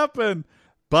to happen.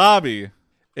 Bobby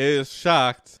is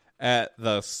shocked at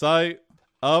the sight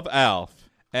of Alf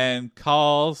and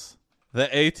calls the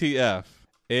ATF,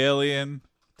 Alien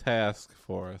Task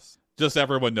Force. Just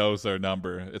everyone knows their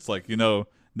number. It's like,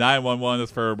 911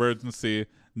 is for emergency.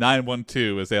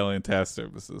 912 is Alien Task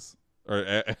Services.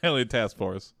 Or Alien Task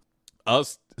Force.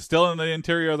 Still in the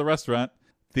interior of the restaurant,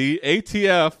 the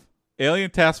ATF,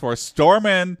 Alien Task Force, storm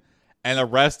in and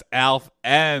arrest Alf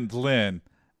and Lynn.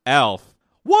 Alf,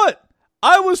 "What?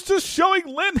 I was just showing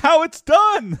Lynn how it's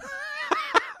done."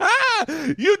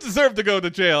 You deserve to go to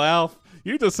jail, Alf.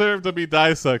 You deserve to be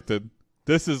dissected.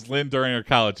 This is Lynn during her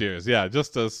college years. Yeah,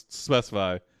 just to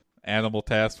specify. Animal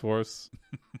Task Force.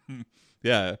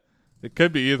 Yeah, it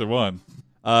could be either one.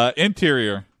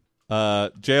 Interior,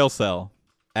 jail cell.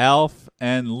 Alf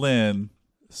and Lynn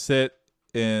sit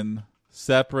in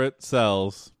separate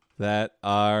cells that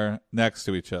are next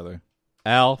to each other.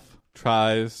 Alf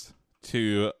tries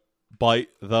to bite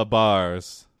the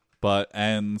bars, but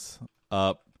ends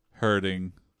up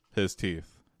hurting his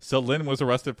teeth. So Lynn was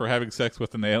arrested for having sex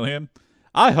with an alien?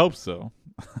 I hope so.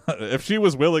 If she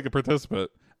was willing to participate.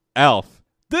 Alf,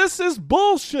 this is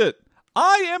bullshit.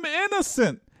 I am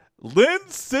innocent. Lynn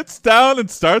sits down and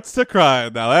starts to cry.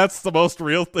 Now that's the most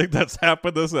real thing that's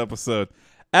happened this episode.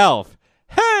 Alf,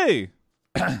 hey!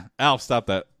 Alf, stop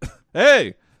that.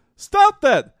 Hey, stop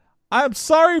that. I'm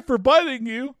sorry for biting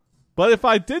you, but if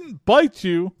I didn't bite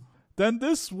you, then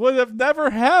this would have never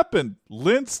happened.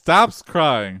 Lynn stops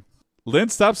crying. Lynn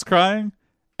stops crying,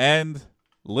 and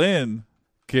Lynn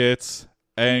gets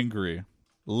angry.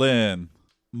 Lynn,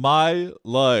 my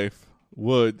life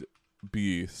would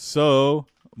be so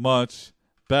much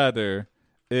better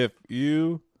if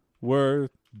you were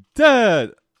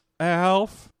dead,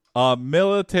 Alf. A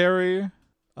military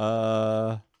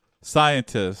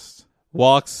scientist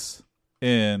walks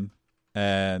in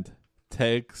and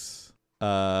takes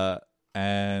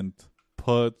and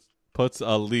puts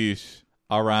a leash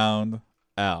around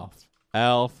Alf.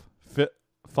 Alf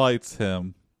fights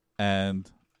him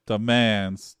and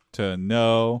demands to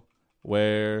know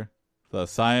where the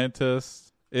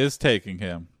scientist is taking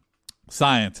him.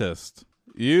 Scientist,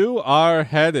 you are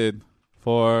headed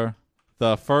for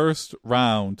the first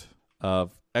round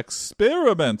of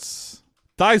experiments.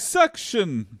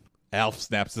 Dissection. Alf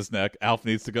snaps his neck. Alf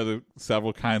needs to go to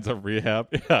several kinds of rehab.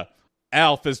 Yeah.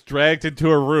 Alf is dragged into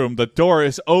a room. The door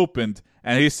is opened,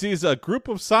 and he sees a group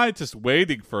of scientists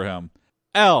waiting for him.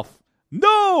 Alf,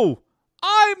 no!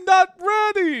 I'm not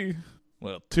ready!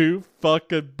 Well, too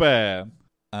fucking bad.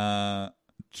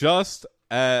 Just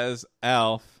as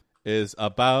Alf is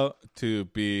about to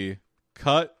be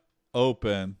cut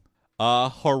open, a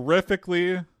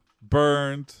horrifically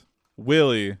burned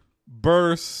Willie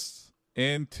bursts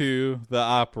into the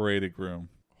operating room.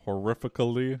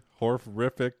 Horrifically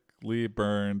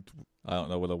burned. I don't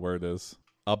know what the word is.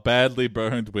 A badly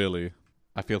burned Willie.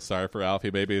 I feel sorry for Alf.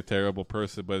 He may be a terrible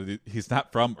person, but he's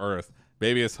not from Earth.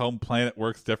 Maybe his home planet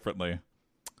works differently.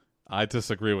 I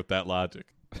disagree with that logic.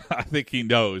 I think he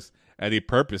knows, and he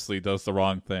purposely does the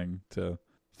wrong thing to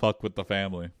fuck with the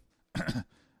family.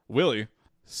 Willie,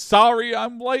 sorry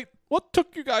I'm late. What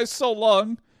took you guys so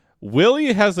long?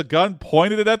 Willie has a gun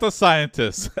pointed at the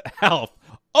scientist. Alf,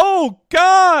 oh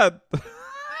God!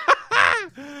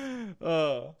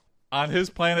 On his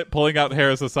planet, pulling out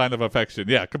hair is a sign of affection.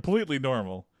 Yeah, completely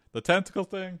normal. The tentacle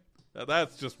thing,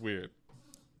 that's just weird.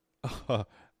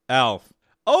 Alf,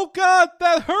 oh God,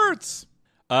 that hurts!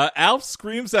 Alf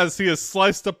screams as he is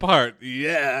sliced apart.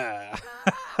 Yeah.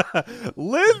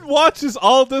 Lynn watches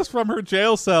all this from her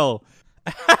jail cell.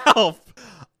 Alf,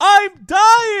 I'm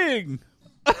dying!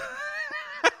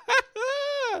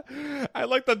 I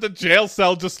like that the jail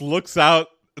cell just looks out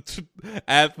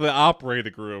at the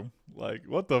operating room. Like,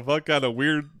 what the fuck kind of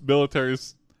weird military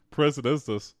prison is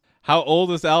this? How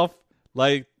old is Alf?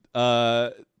 Like,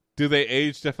 do they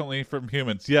age differently from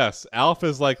humans? Yes, Alf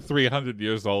is like 300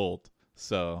 years old.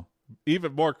 So,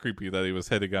 even more creepy that he was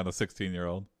hitting on a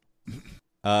 16-year-old.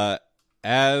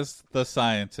 As the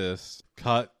scientists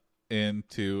cut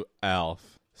into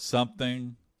Alf,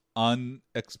 something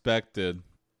unexpected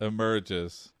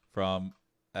emerges from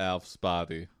Alf's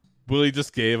body. Willie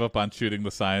just gave up on shooting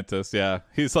the scientist. Yeah,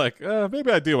 he's like,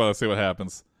 maybe I do want to see what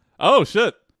happens. Oh,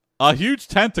 shit. A huge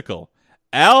tentacle.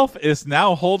 Alf is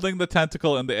now holding the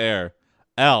tentacle in the air.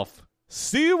 Alf,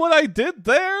 see what I did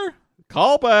there?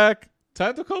 Call back.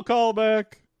 Tentacle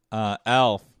callback.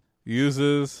 Alf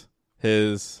uses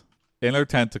his inner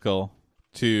tentacle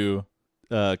to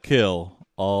kill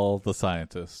all the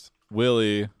scientists.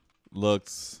 Willie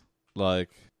looks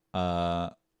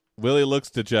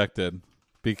dejected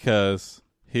because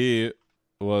he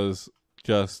was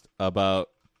just about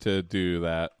to do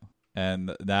that,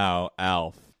 and now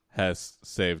Alf has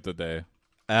saved the day.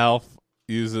 Alf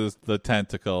uses the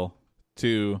tentacle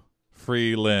to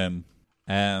free Lynn,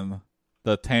 and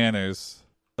the Tanners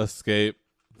escape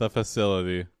the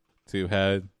facility to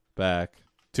head back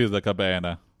to the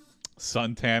cabana.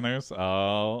 Sun Tanners?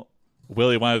 Oh.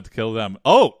 Willie wanted to kill them.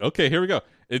 Oh, okay, here we go.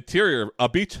 Interior, a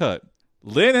beach hut.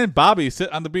 Lynn and Bobby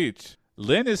sit on the beach.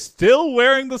 Lynn is still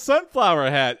wearing the sunflower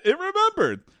hat. It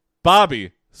remembered.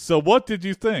 Bobby, so what did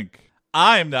you think?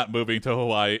 I'm not moving to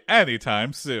Hawaii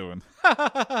anytime soon.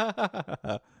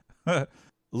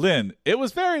 Lynn, it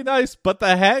was very nice, but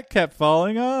the hat kept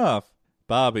falling off.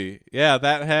 Bobby, yeah,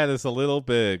 that hat is a little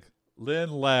big. Lynn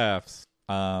laughs.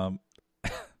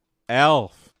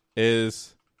 Alf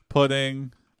is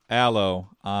putting aloe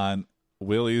on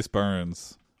Willie's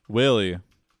burns. Willie,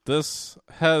 this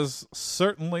has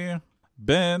certainly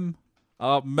been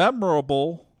a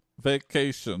memorable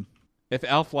vacation. If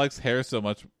Alf likes hair so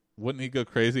much, wouldn't he go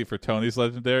crazy for Tony's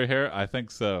legendary hair? I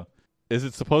think so. Is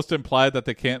it supposed to imply that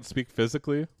they can't speak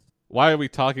physically? Why are we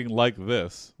talking like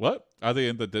this? What? Are they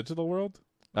in the digital world?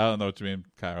 I don't know what you mean,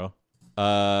 Cairo.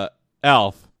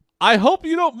 Alf. I hope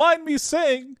you don't mind me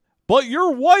saying, but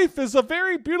your wife is a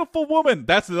very beautiful woman.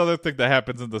 That's another thing that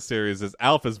happens in the series is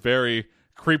Alf is very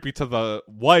creepy to the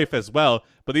wife as well,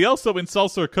 but he also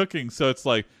insults her cooking, so it's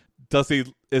like,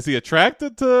 is he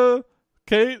attracted to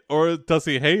Kate or does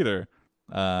he hate her?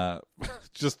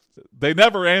 Just they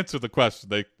never answer the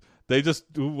question. They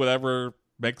just do whatever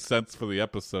makes sense for the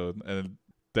episode, and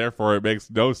therefore it makes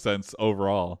no sense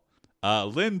overall.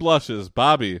 Lynn blushes.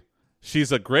 Bobby,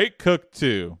 she's a great cook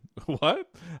too. What?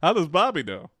 How does Bobby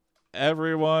know?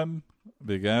 Everyone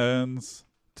begins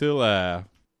to laugh.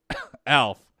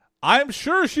 Alf, I'm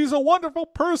sure she's a wonderful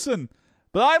person,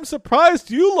 but I'm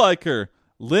surprised you like her.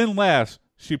 Lynn laughs.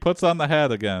 She puts on the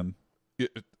hat again.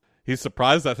 He's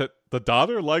surprised that the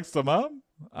daughter likes the mom?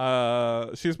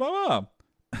 She's my mom.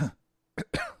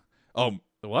 Oh,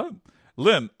 what?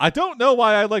 Lynn, I don't know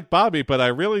why I like Bobby, but I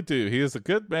really do. He is a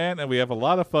good man, and we have a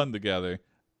lot of fun together.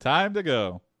 Time to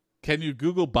go. Can you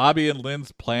Google Bobby and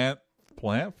Lynn's plant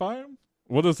farm?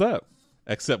 What is that?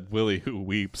 Except Willie, who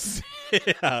weeps.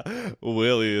 Yeah,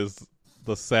 Willie is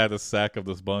the saddest sack of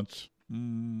this bunch.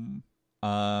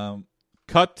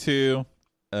 Cut to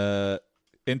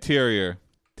interior.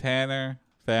 Tanner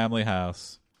family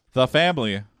house. The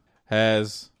family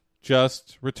has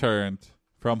just returned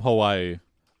from Hawaii.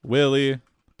 Willie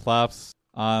plops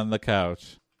on the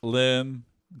couch. Lynn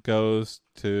goes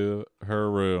to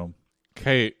her room.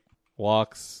 Kate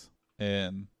walks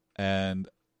in and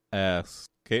asks.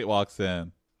 Kate walks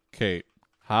in. Kate,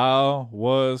 how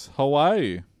was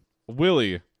Hawaii?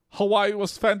 Willie, Hawaii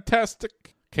was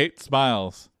fantastic. Kate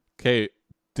smiles. Kate,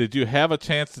 did you have a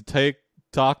chance to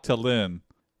talk to Lynn?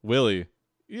 Willie,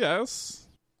 yes.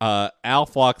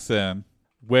 Alf walks in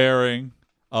wearing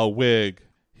a wig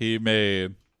he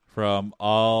made from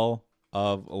all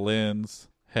of Lynn's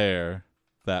hair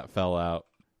that fell out.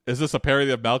 Is this a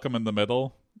parody of Malcolm in the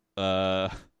Middle?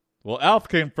 Well, Alf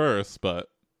came first,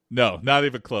 but no, not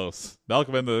even close.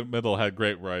 Malcolm in the Middle had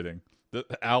great writing.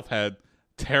 Alf had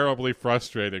terribly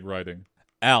frustrating writing.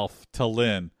 Alf to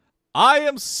Lynn. I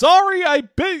am sorry I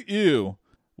bit you.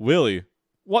 Willie,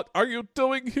 what are you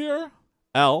doing here?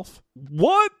 Alf,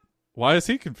 what? Why is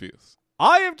he confused?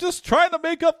 I am just trying to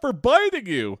make up for biting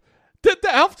you. Did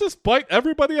the Alf just bite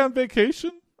everybody on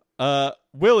vacation?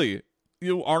 Willie,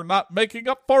 you are not making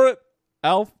up for it.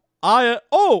 Alf, I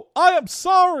am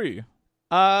sorry.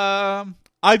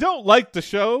 I don't like the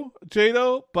show,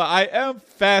 Jado, but I am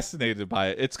fascinated by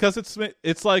it. It's because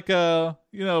it's like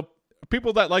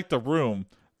people that like The Room.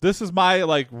 This is my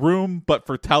like Room, but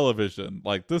for television.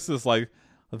 Like this is like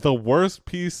the worst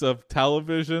piece of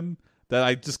television that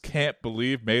I just can't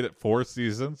believe made it 4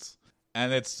 seasons.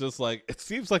 And it's just like, it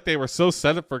seems like they were so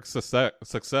set up for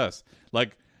success.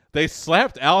 Like they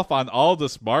slapped Alf on all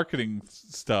this marketing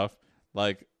stuff.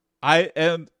 Like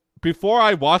before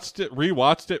I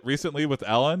rewatched it recently with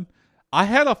Ellen, I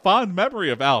had a fond memory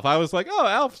of Alf. I was like, oh,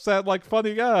 Alf's that like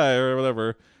funny guy or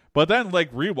whatever. But then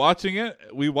like rewatching it,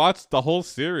 we watched the whole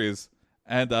series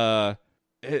and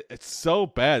it's so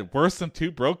bad. Worse than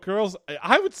Two Broke Girls?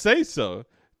 I would say so.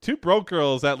 Two Broke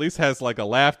Girls at least has like a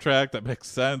laugh track that makes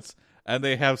sense, and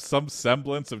they have some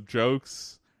semblance of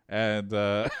jokes. And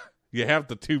you have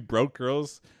the Two Broke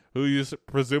Girls who you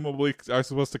presumably are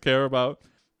supposed to care about.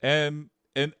 And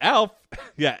Alf,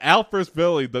 yeah, Alf versus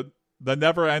Billy, the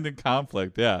never-ending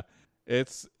conflict. Yeah,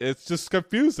 it's just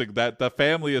confusing that the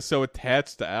family is so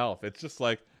attached to Alf. It's just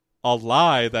like a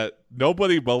lie that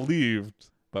nobody believed,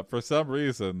 but for some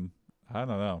reason, I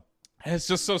don't know. And it's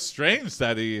just so strange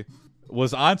that he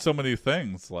was on so many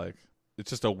things. Like,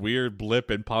 it's just a weird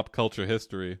blip in pop culture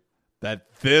history that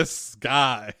this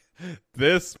guy,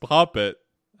 this puppet,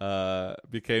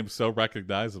 became so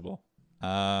recognizable.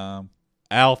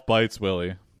 Alf bites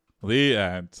Willie. The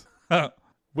end.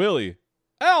 Willie.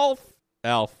 Alf.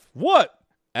 Alf. What?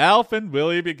 Alf and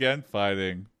Willie begin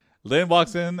fighting. Lynn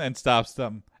walks in and stops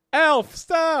them. Alf,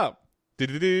 stop!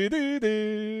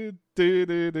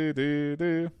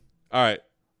 Alright.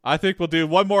 I think we'll do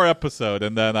one more episode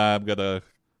and then I'm going to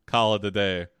call it a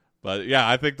day. But yeah,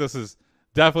 I think this is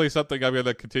definitely something I'm going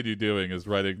to continue doing, is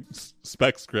writing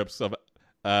spec scripts of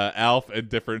Alf and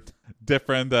different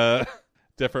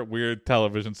weird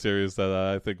television series that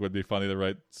I think would be funny to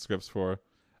write scripts for.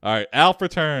 All right, Alf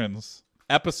returns,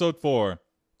 episode 4.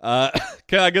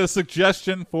 Can I get a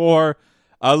suggestion for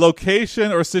a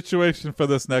location or situation for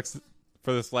this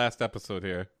last episode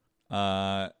here?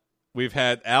 We've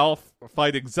had Alf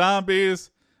fighting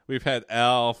zombies. We've had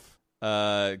Alf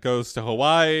goes to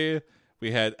Hawaii.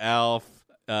 We had Alf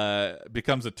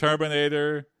becomes a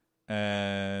Terminator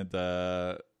and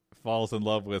falls in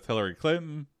love with Hillary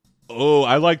Clinton. Oh,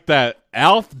 I like that.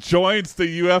 Alf joins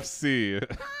the UFC.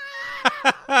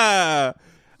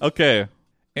 Okay.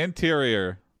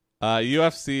 Interior.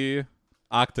 UFC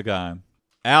Octagon.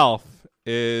 Alf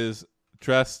is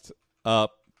dressed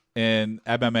up in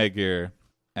MMA gear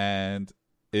and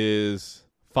is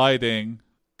fighting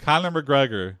Conor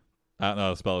McGregor. I don't know how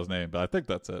to spell his name, but I think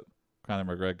that's it.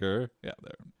 Conor McGregor. Yeah,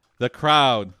 there. The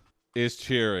crowd is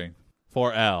cheering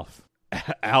for Alf.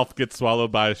 Alf gets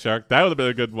swallowed by a shark. That would have been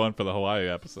a good one for the Hawaii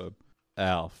episode.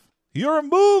 Alf. Your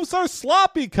moves are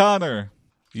sloppy, Conor.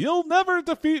 You'll never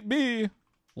defeat me.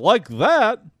 Like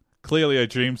that. Clearly a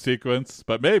dream sequence,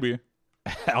 but maybe.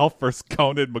 Alf versus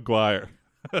Conan McGuire.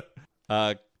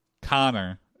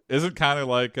 Conor. Isn't Conor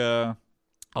like, I'll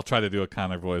try to do a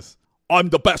Conor voice. I'm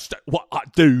the best at what I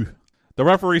do. The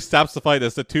referee stops the fight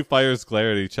as the two fighters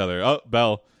glare at each other. Oh,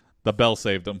 bell. The bell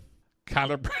saved him.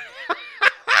 Conor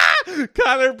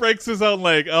breaks his own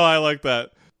leg. Oh, I like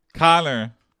that.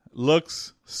 Conor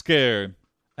looks scared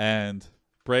and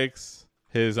breaks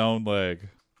his own leg.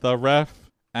 The ref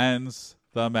ends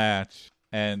the match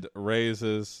and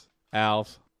raises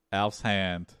Alf's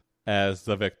hand as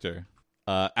the victor.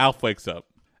 Alf wakes up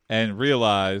and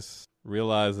realizes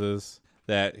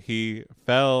that he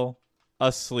fell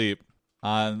asleep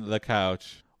on the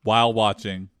couch while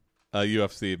watching a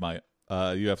UFC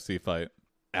fight.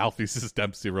 Alfie's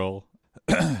Dempsey roll.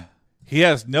 He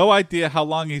has no idea how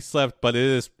long he slept, but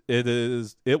it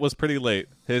was pretty late.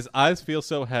 His eyes feel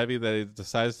so heavy that he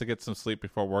decides to get some sleep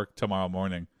before work tomorrow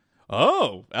morning.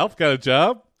 Oh, Alf got a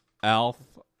job. Alf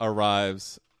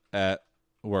arrives at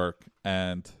work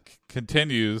and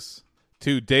continues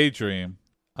to daydream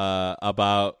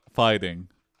about fighting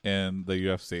in the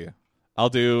UFC.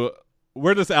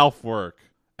 Where does Alf work?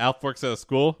 Alf works at a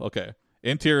school? Okay.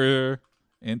 Interior,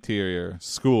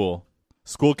 school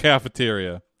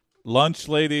cafeteria. Lunch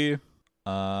lady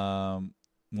Beth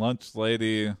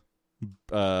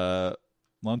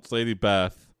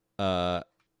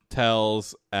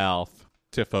tells Alf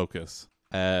to focus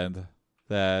and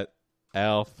that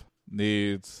Alf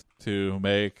needs to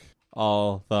make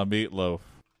all the meatloaf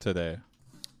today.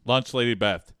 Lunch lady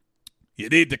Beth. You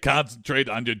need to concentrate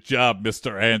on your job,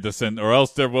 Mr. Anderson, or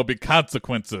else there will be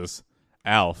consequences.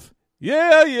 Alf.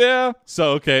 Yeah.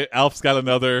 So, okay, Alf's got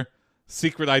another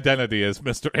secret identity as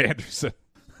Mr. Anderson.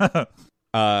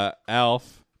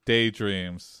 Alf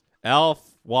daydreams.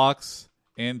 Alf walks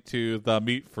into the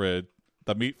meat freezer,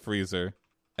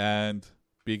 and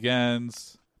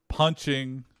begins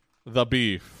punching the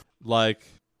beef like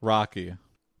Rocky.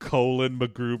 Colin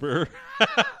McGruber.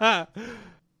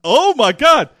 Oh my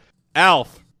God!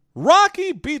 Alf.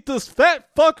 Rocky beat this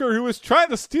fat fucker who was trying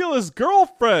to steal his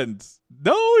girlfriend.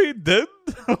 No, he didn't.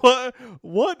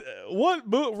 What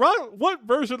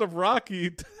version of Rocky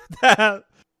did that?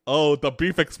 Oh, the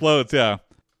beef explodes, yeah.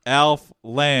 Alf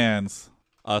lands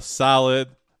a solid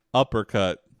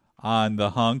uppercut on the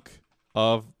hunk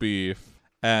of beef,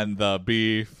 and the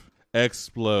beef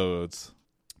explodes.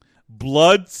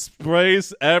 Blood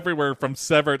sprays everywhere from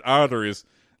severed arteries.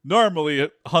 Normally,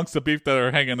 hunks of beef that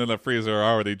are hanging in the freezer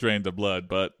are already drained of blood,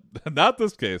 but not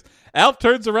this case. Alf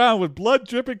turns around with blood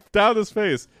dripping down his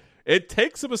face. It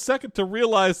takes him a second to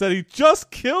realize that he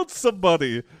just killed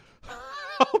somebody.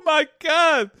 Oh my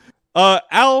God.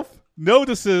 Alf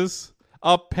notices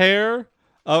a pair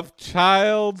of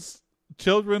children's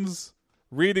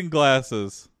reading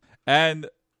glasses and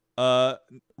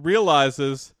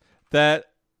realizes that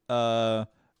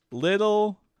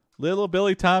little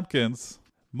Billy Tompkins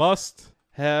must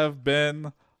have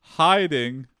been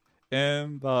hiding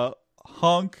in the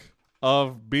hunk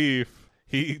of beef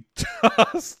he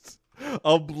just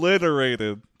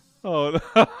obliterated. Oh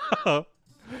no.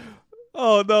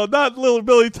 Oh no, not little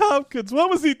Billy Tompkins. What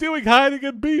was he doing hiding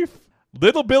in beef?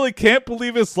 Little Billy can't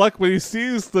believe his luck when he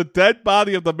sees the dead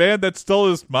body of the man that stole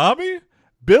his mommy.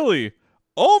 Billy,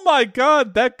 oh my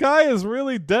God, that guy is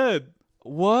really dead.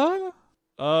 What?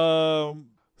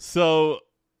 So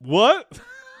what?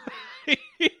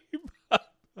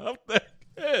 Up that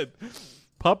kid.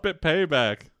 Puppet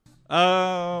payback.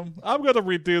 I'm gonna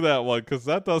redo that one because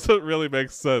that doesn't really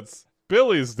make sense.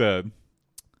 Billy's dead.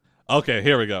 Okay,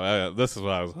 here we go. This is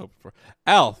what I was hoping for.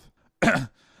 Alf.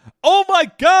 Oh my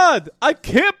God! I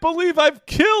can't believe I've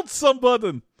killed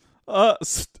someone.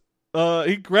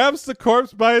 He grabs the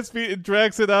corpse by his feet and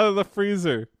drags it out of the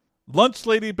freezer. Lunch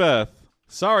lady Beth.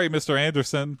 Sorry, Mr.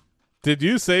 Anderson. Did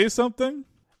you say something?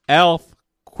 Alf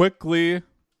quickly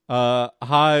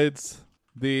hides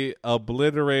the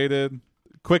obliterated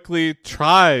quickly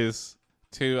tries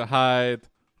to hide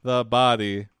the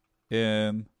body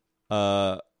in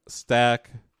a stack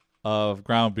of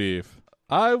ground beef.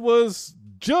 I was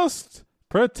just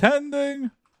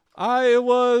pretending I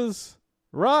was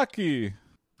Rocky.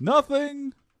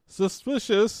 Nothing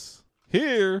suspicious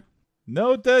here.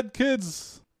 No dead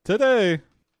kids today.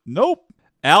 Nope.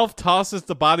 Alf tosses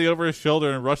the body over his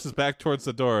shoulder and rushes back towards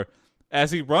the door.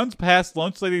 As he runs past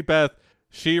Lunch Lady Beth,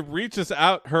 she reaches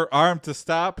out her arm to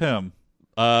stop him.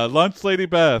 Lunch Lady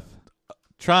Beth,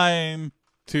 trying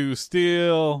to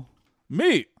steal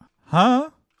meat. Huh?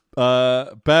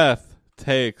 Beth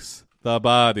takes the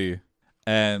body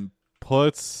and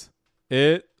puts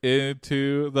it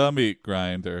into the meat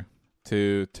grinder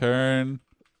to turn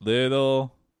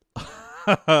little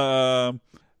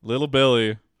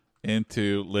Billy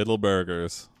into little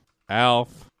burgers.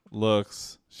 Alf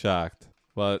looks shocked,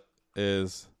 but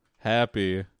is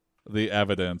happy the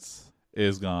evidence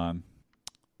is gone.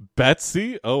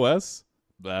 Betsy, OS?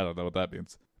 I don't know what that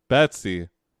means. Betsy,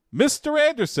 Mr.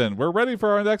 Anderson, we're ready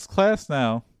for our next class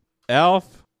now.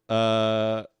 Alf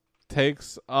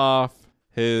takes off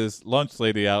his lunch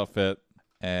lady outfit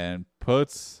and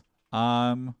puts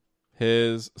on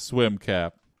his swim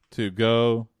cap to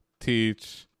go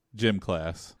teach gym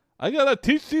class. I gotta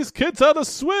teach these kids how to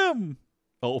swim.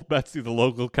 Oh, Betsy, the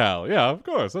local cow. Yeah, of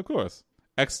course.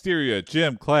 Exterior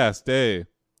gym class day.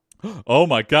 Oh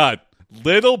my God.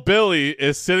 Little Billy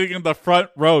is sitting in the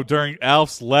front row during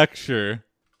Alf's lecture.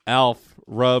 Alf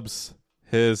rubs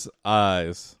his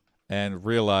eyes and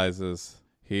realizes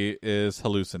he is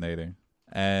hallucinating.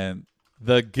 And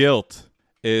the guilt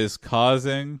is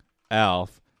causing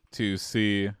Alf to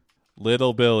see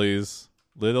Little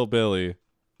Billy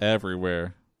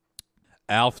everywhere.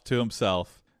 Alf to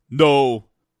himself, no,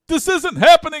 this isn't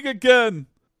happening again.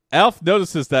 Alf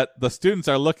notices that the students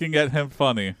are looking at him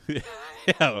funny.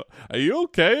 Yeah, are you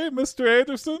okay, Mr.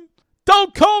 Anderson?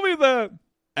 Don't call me that.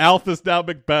 Alf is now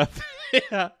Macbeth.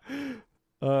 Yeah.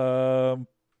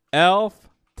 Alf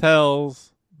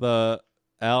tells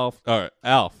Alf,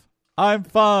 I'm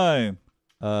fine.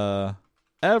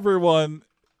 Everyone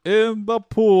in the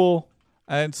pool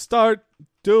and start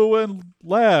doing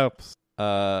laps.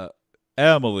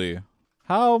 Emily,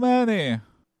 how many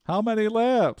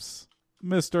laps,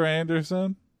 Mr.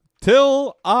 Anderson?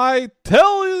 Till I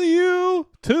tell you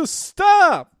to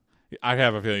stop. I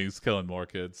have a feeling he's killing more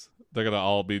kids. They're going to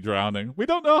all be drowning. We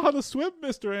don't know how to swim,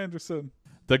 Mr. Anderson.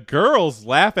 The girls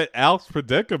laugh at Alf's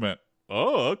predicament.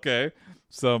 Oh, okay.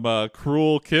 Some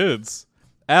cruel kids.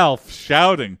 Alf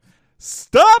shouting,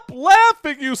 stop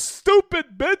laughing, you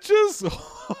stupid bitches.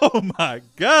 Oh, my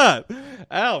God.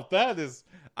 Alf, that is...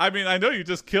 I mean, I know you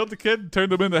just killed the kid and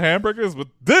turned them into hamburgers, but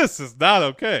this is not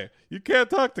okay. You can't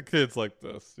talk to kids like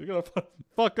this. You're going to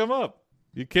fuck them up.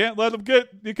 You can't let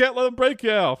them break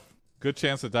you, Alf. Good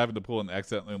chance to dive in the pool and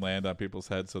accidentally land on people's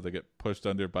heads so they get pushed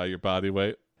under by your body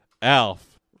weight.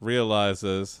 Alf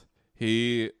realizes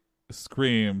he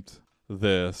screamed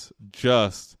this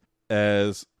just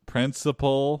as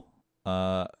Principal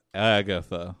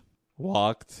Agatha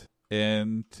walked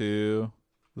into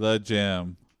the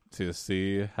gym to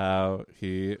see how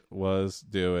he was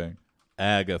doing.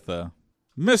 Agatha,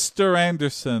 Mr.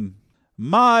 Anderson,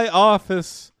 my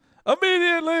office,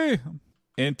 immediately.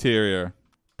 Interior,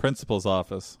 Principal's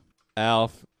office.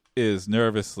 Alf is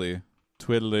nervously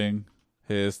twiddling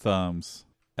his thumbs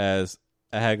as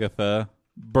Agatha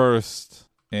bursts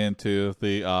into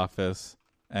the office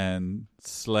and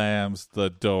slams the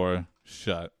door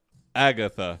shut.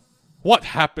 Agatha, what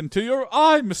happened to your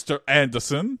eye, Mr.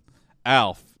 Anderson?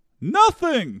 Alf,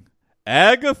 nothing.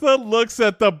 Agatha looks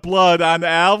at the blood on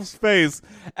Alf's face.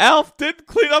 Alf didn't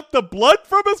clean up the blood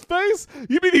from his face?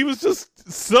 You mean he was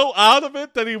just so out of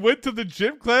it that he went to the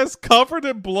gym class covered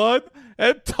in blood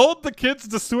and told the kids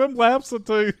to swim laps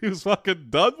until he was fucking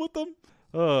done with them?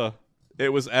 It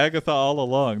was Agatha all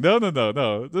along.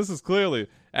 No. This is clearly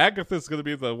Agatha's going to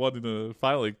be the one to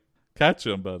finally catch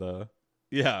him. But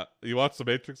yeah, you watched The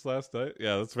Matrix last night?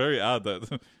 Yeah, that's very odd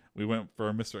that we went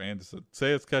for Mr. Anderson.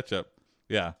 Say it's ketchup.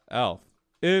 Yeah, Alf.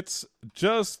 It's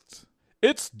just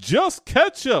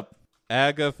ketchup.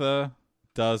 Agatha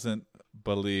doesn't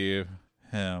believe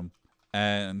him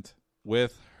and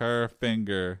with her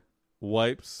finger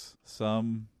wipes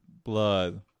some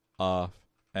blood off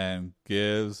and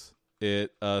gives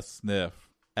it a sniff.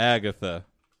 Agatha,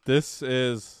 this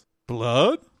is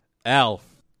blood?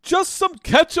 Alf, just some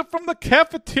ketchup from the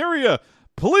cafeteria.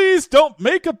 Please don't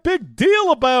make a big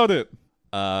deal about it.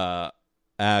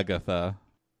 Agatha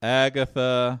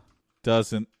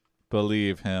doesn't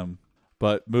believe him,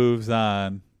 but moves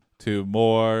on to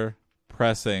more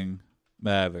pressing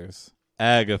matters.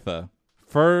 Agatha.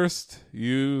 First,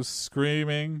 you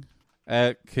screaming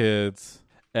at kids,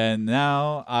 and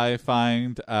now I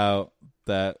find out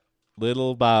that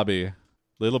little Billy,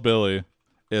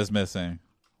 is missing.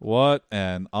 What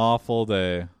an awful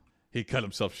day. He cut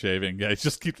himself shaving. Yeah, he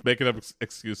just keeps making up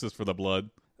excuses for the blood.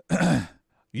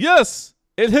 Yes,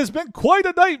 it has been quite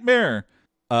a nightmare.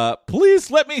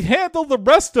 Please let me handle the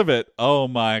rest of it. Oh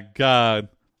my God.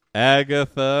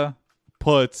 Agatha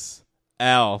puts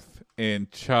Alf in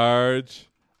charge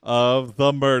of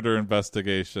the murder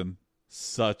investigation.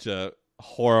 Such a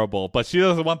horrible, but she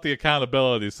doesn't want the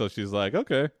accountability, so she's like,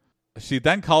 okay. She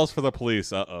then calls for the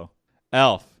police.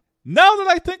 Alf, now that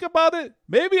I think about it,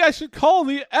 maybe I should call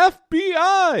the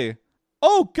FBI.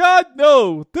 Oh God,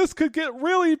 no, this could get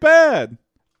really bad.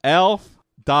 Alf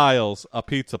dials a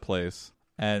pizza place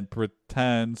and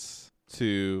pretends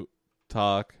to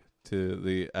talk to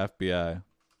the FBI.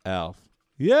 Alf,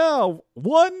 yeah,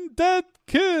 one dead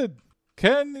kid.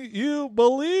 Can you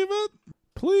believe it?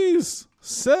 Please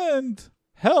send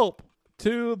help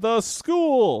to the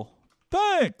school.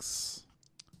 Thanks.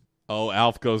 Oh,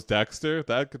 Alf goes Dexter?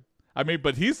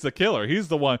 But he's the killer. He's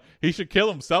the one. He should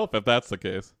kill himself if that's the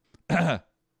case.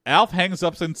 Alf hangs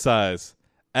up and sighs.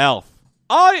 Alf,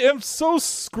 I am so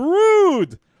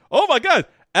screwed. Oh my God.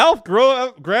 Alf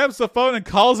grabs the phone and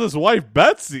calls his wife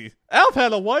Betsy. Alf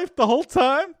had a wife the whole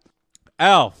time?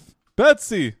 Alf,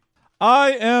 Betsy,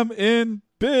 I am in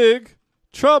big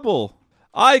trouble.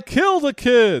 I killed a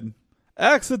kid.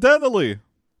 Accidentally.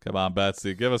 Come on,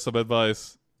 Betsy, give us some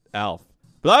advice. Alf,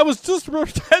 but I was just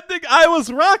pretending I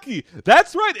was Rocky.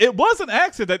 That's right, it was an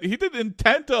accident. He didn't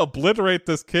intend to obliterate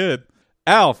this kid.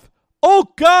 Alf,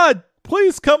 oh God,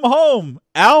 please come home.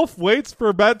 Alf waits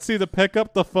for Betsy to pick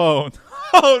up the phone.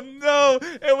 Oh no,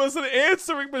 it was an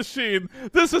answering machine.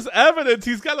 This is evidence.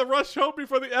 He's got to rush home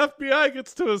before the FBI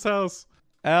gets to his house.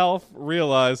 Alf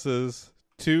realizes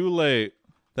too late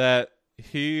that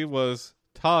he was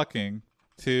talking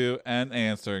to an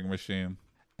answering machine.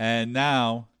 And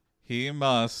now he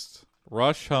must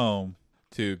rush home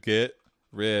to get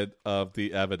rid of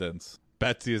the evidence.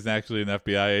 Betsy is actually an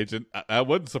FBI agent. That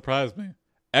wouldn't surprise me.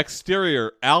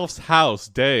 Exterior, Alf's house,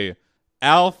 day.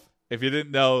 Alf, if you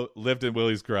didn't know, lived in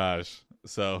Willie's garage.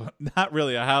 So not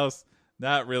really a house,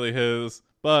 not really his,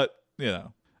 but,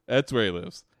 that's where he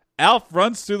lives. Alf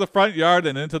runs through the front yard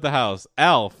and into the house.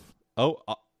 Alf,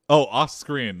 off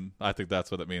screen. I think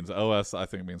that's what it means. OS, I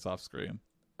think it means off screen.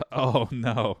 Oh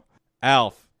no.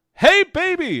 Alf, hey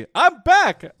baby, I'm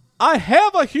back. I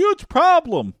have a huge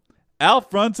problem.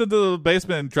 Alf runs into the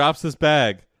basement and drops his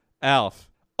bag. Alf,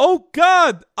 oh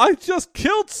God, I just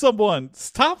killed someone.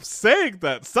 Stop saying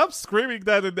that. Stop screaming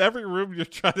that in every room you're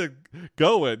trying to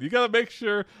go in. You got to make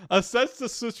sure, assess the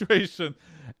situation.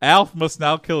 Alf must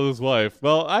now kill his wife.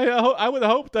 Well, I would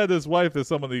hope that his wife is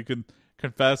someone that you can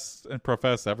confess and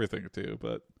profess everything to,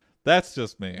 but that's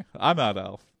just me. I'm not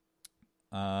Alf.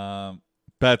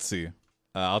 Betsy.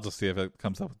 I'll just see if it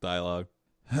comes up with dialogue.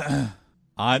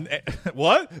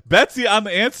 What? Betsy on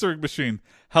the answering machine.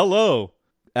 Hello,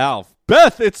 Alf.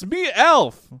 Beth, it's me,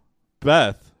 Alf.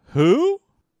 Beth, who?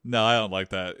 No, I don't like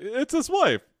that. It's his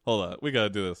wife. Hold on, we gotta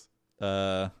do this.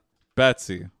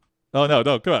 Betsy. Oh no,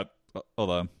 come on. Hold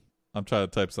on. I'm trying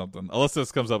to type something. Unless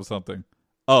this comes up with something.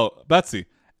 Oh, Betsy.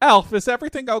 Alf, is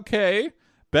everything okay?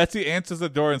 Betsy answers the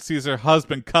door and sees her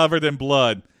husband covered in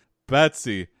blood.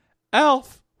 Betsy.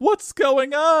 Alf, what's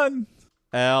going on?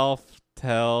 Alf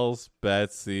tells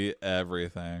Betsy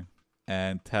everything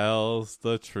and tells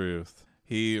the truth.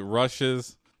 He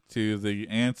rushes to the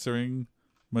answering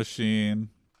machine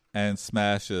and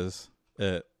smashes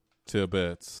it to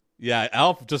bits. Yeah,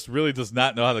 Alf just really does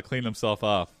not know how to clean himself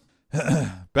off.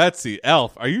 Betsy,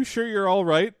 Alf, are you sure you're all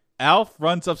right? Alf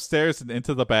runs upstairs and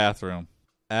into the bathroom.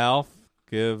 Alf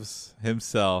gives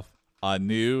himself a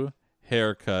new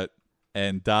haircut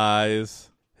and dyes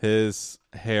his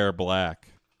hair black,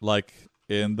 like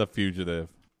in The Fugitive,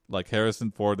 like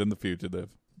Harrison Ford in The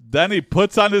Fugitive. Then he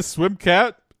puts on his swim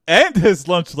cap and his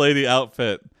lunch lady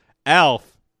outfit.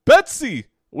 Alf, Betsy,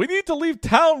 we need to leave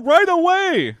town right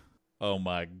away. Oh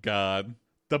my God.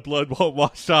 The blood won't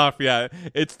wash off. Yeah,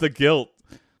 it's the guilt.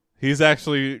 He's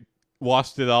actually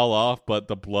washed it all off, but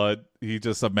the blood he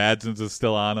just imagines is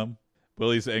still on him.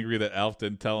 Willie's angry that Alf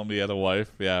didn't tell him he had a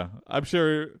wife. Yeah, I'm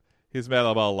sure he's mad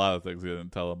about a lot of things he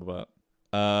didn't tell him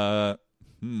about.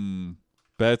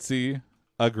 Betsy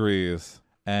agrees,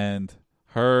 and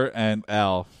her and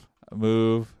Alf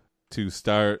move to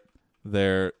start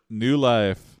their new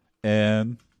life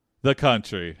in the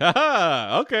country.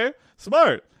 Haha, okay,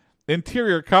 smart.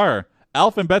 Interior car.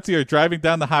 Alf and Betsy are driving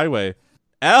down the highway.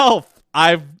 Alf,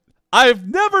 I've I've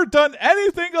never done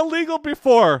anything illegal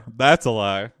before. That's a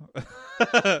lie.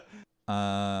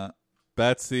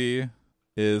 Betsy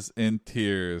is in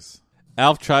tears.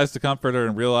 Alf tries to comfort her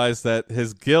and realizes that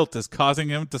his guilt is causing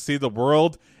him to see the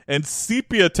world in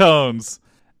sepia tones.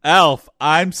 Alf,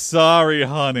 I'm sorry,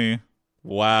 honey.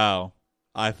 Wow.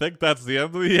 I think that's the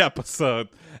end of the episode.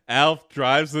 Alf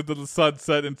drives into the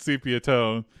sunset in sepia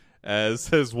tone as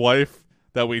his wife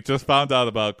that we just found out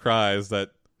about cries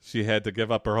that she had to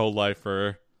give up her whole life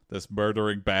for this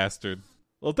murdering bastard.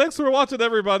 Well, thanks for watching,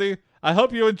 everybody. I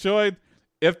hope you enjoyed.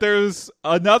 If there's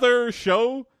another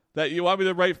show that you want me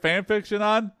to write fan fiction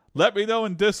on, let me know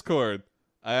in Discord,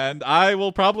 and I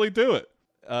will probably do it.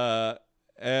 And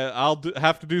I'll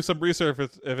have to do some research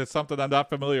if it's something I'm not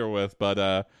familiar with.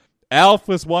 But Alf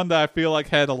was one that I feel like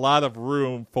had a lot of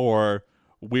room for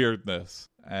weirdness.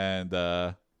 And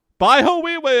bye ho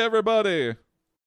wee way, everybody!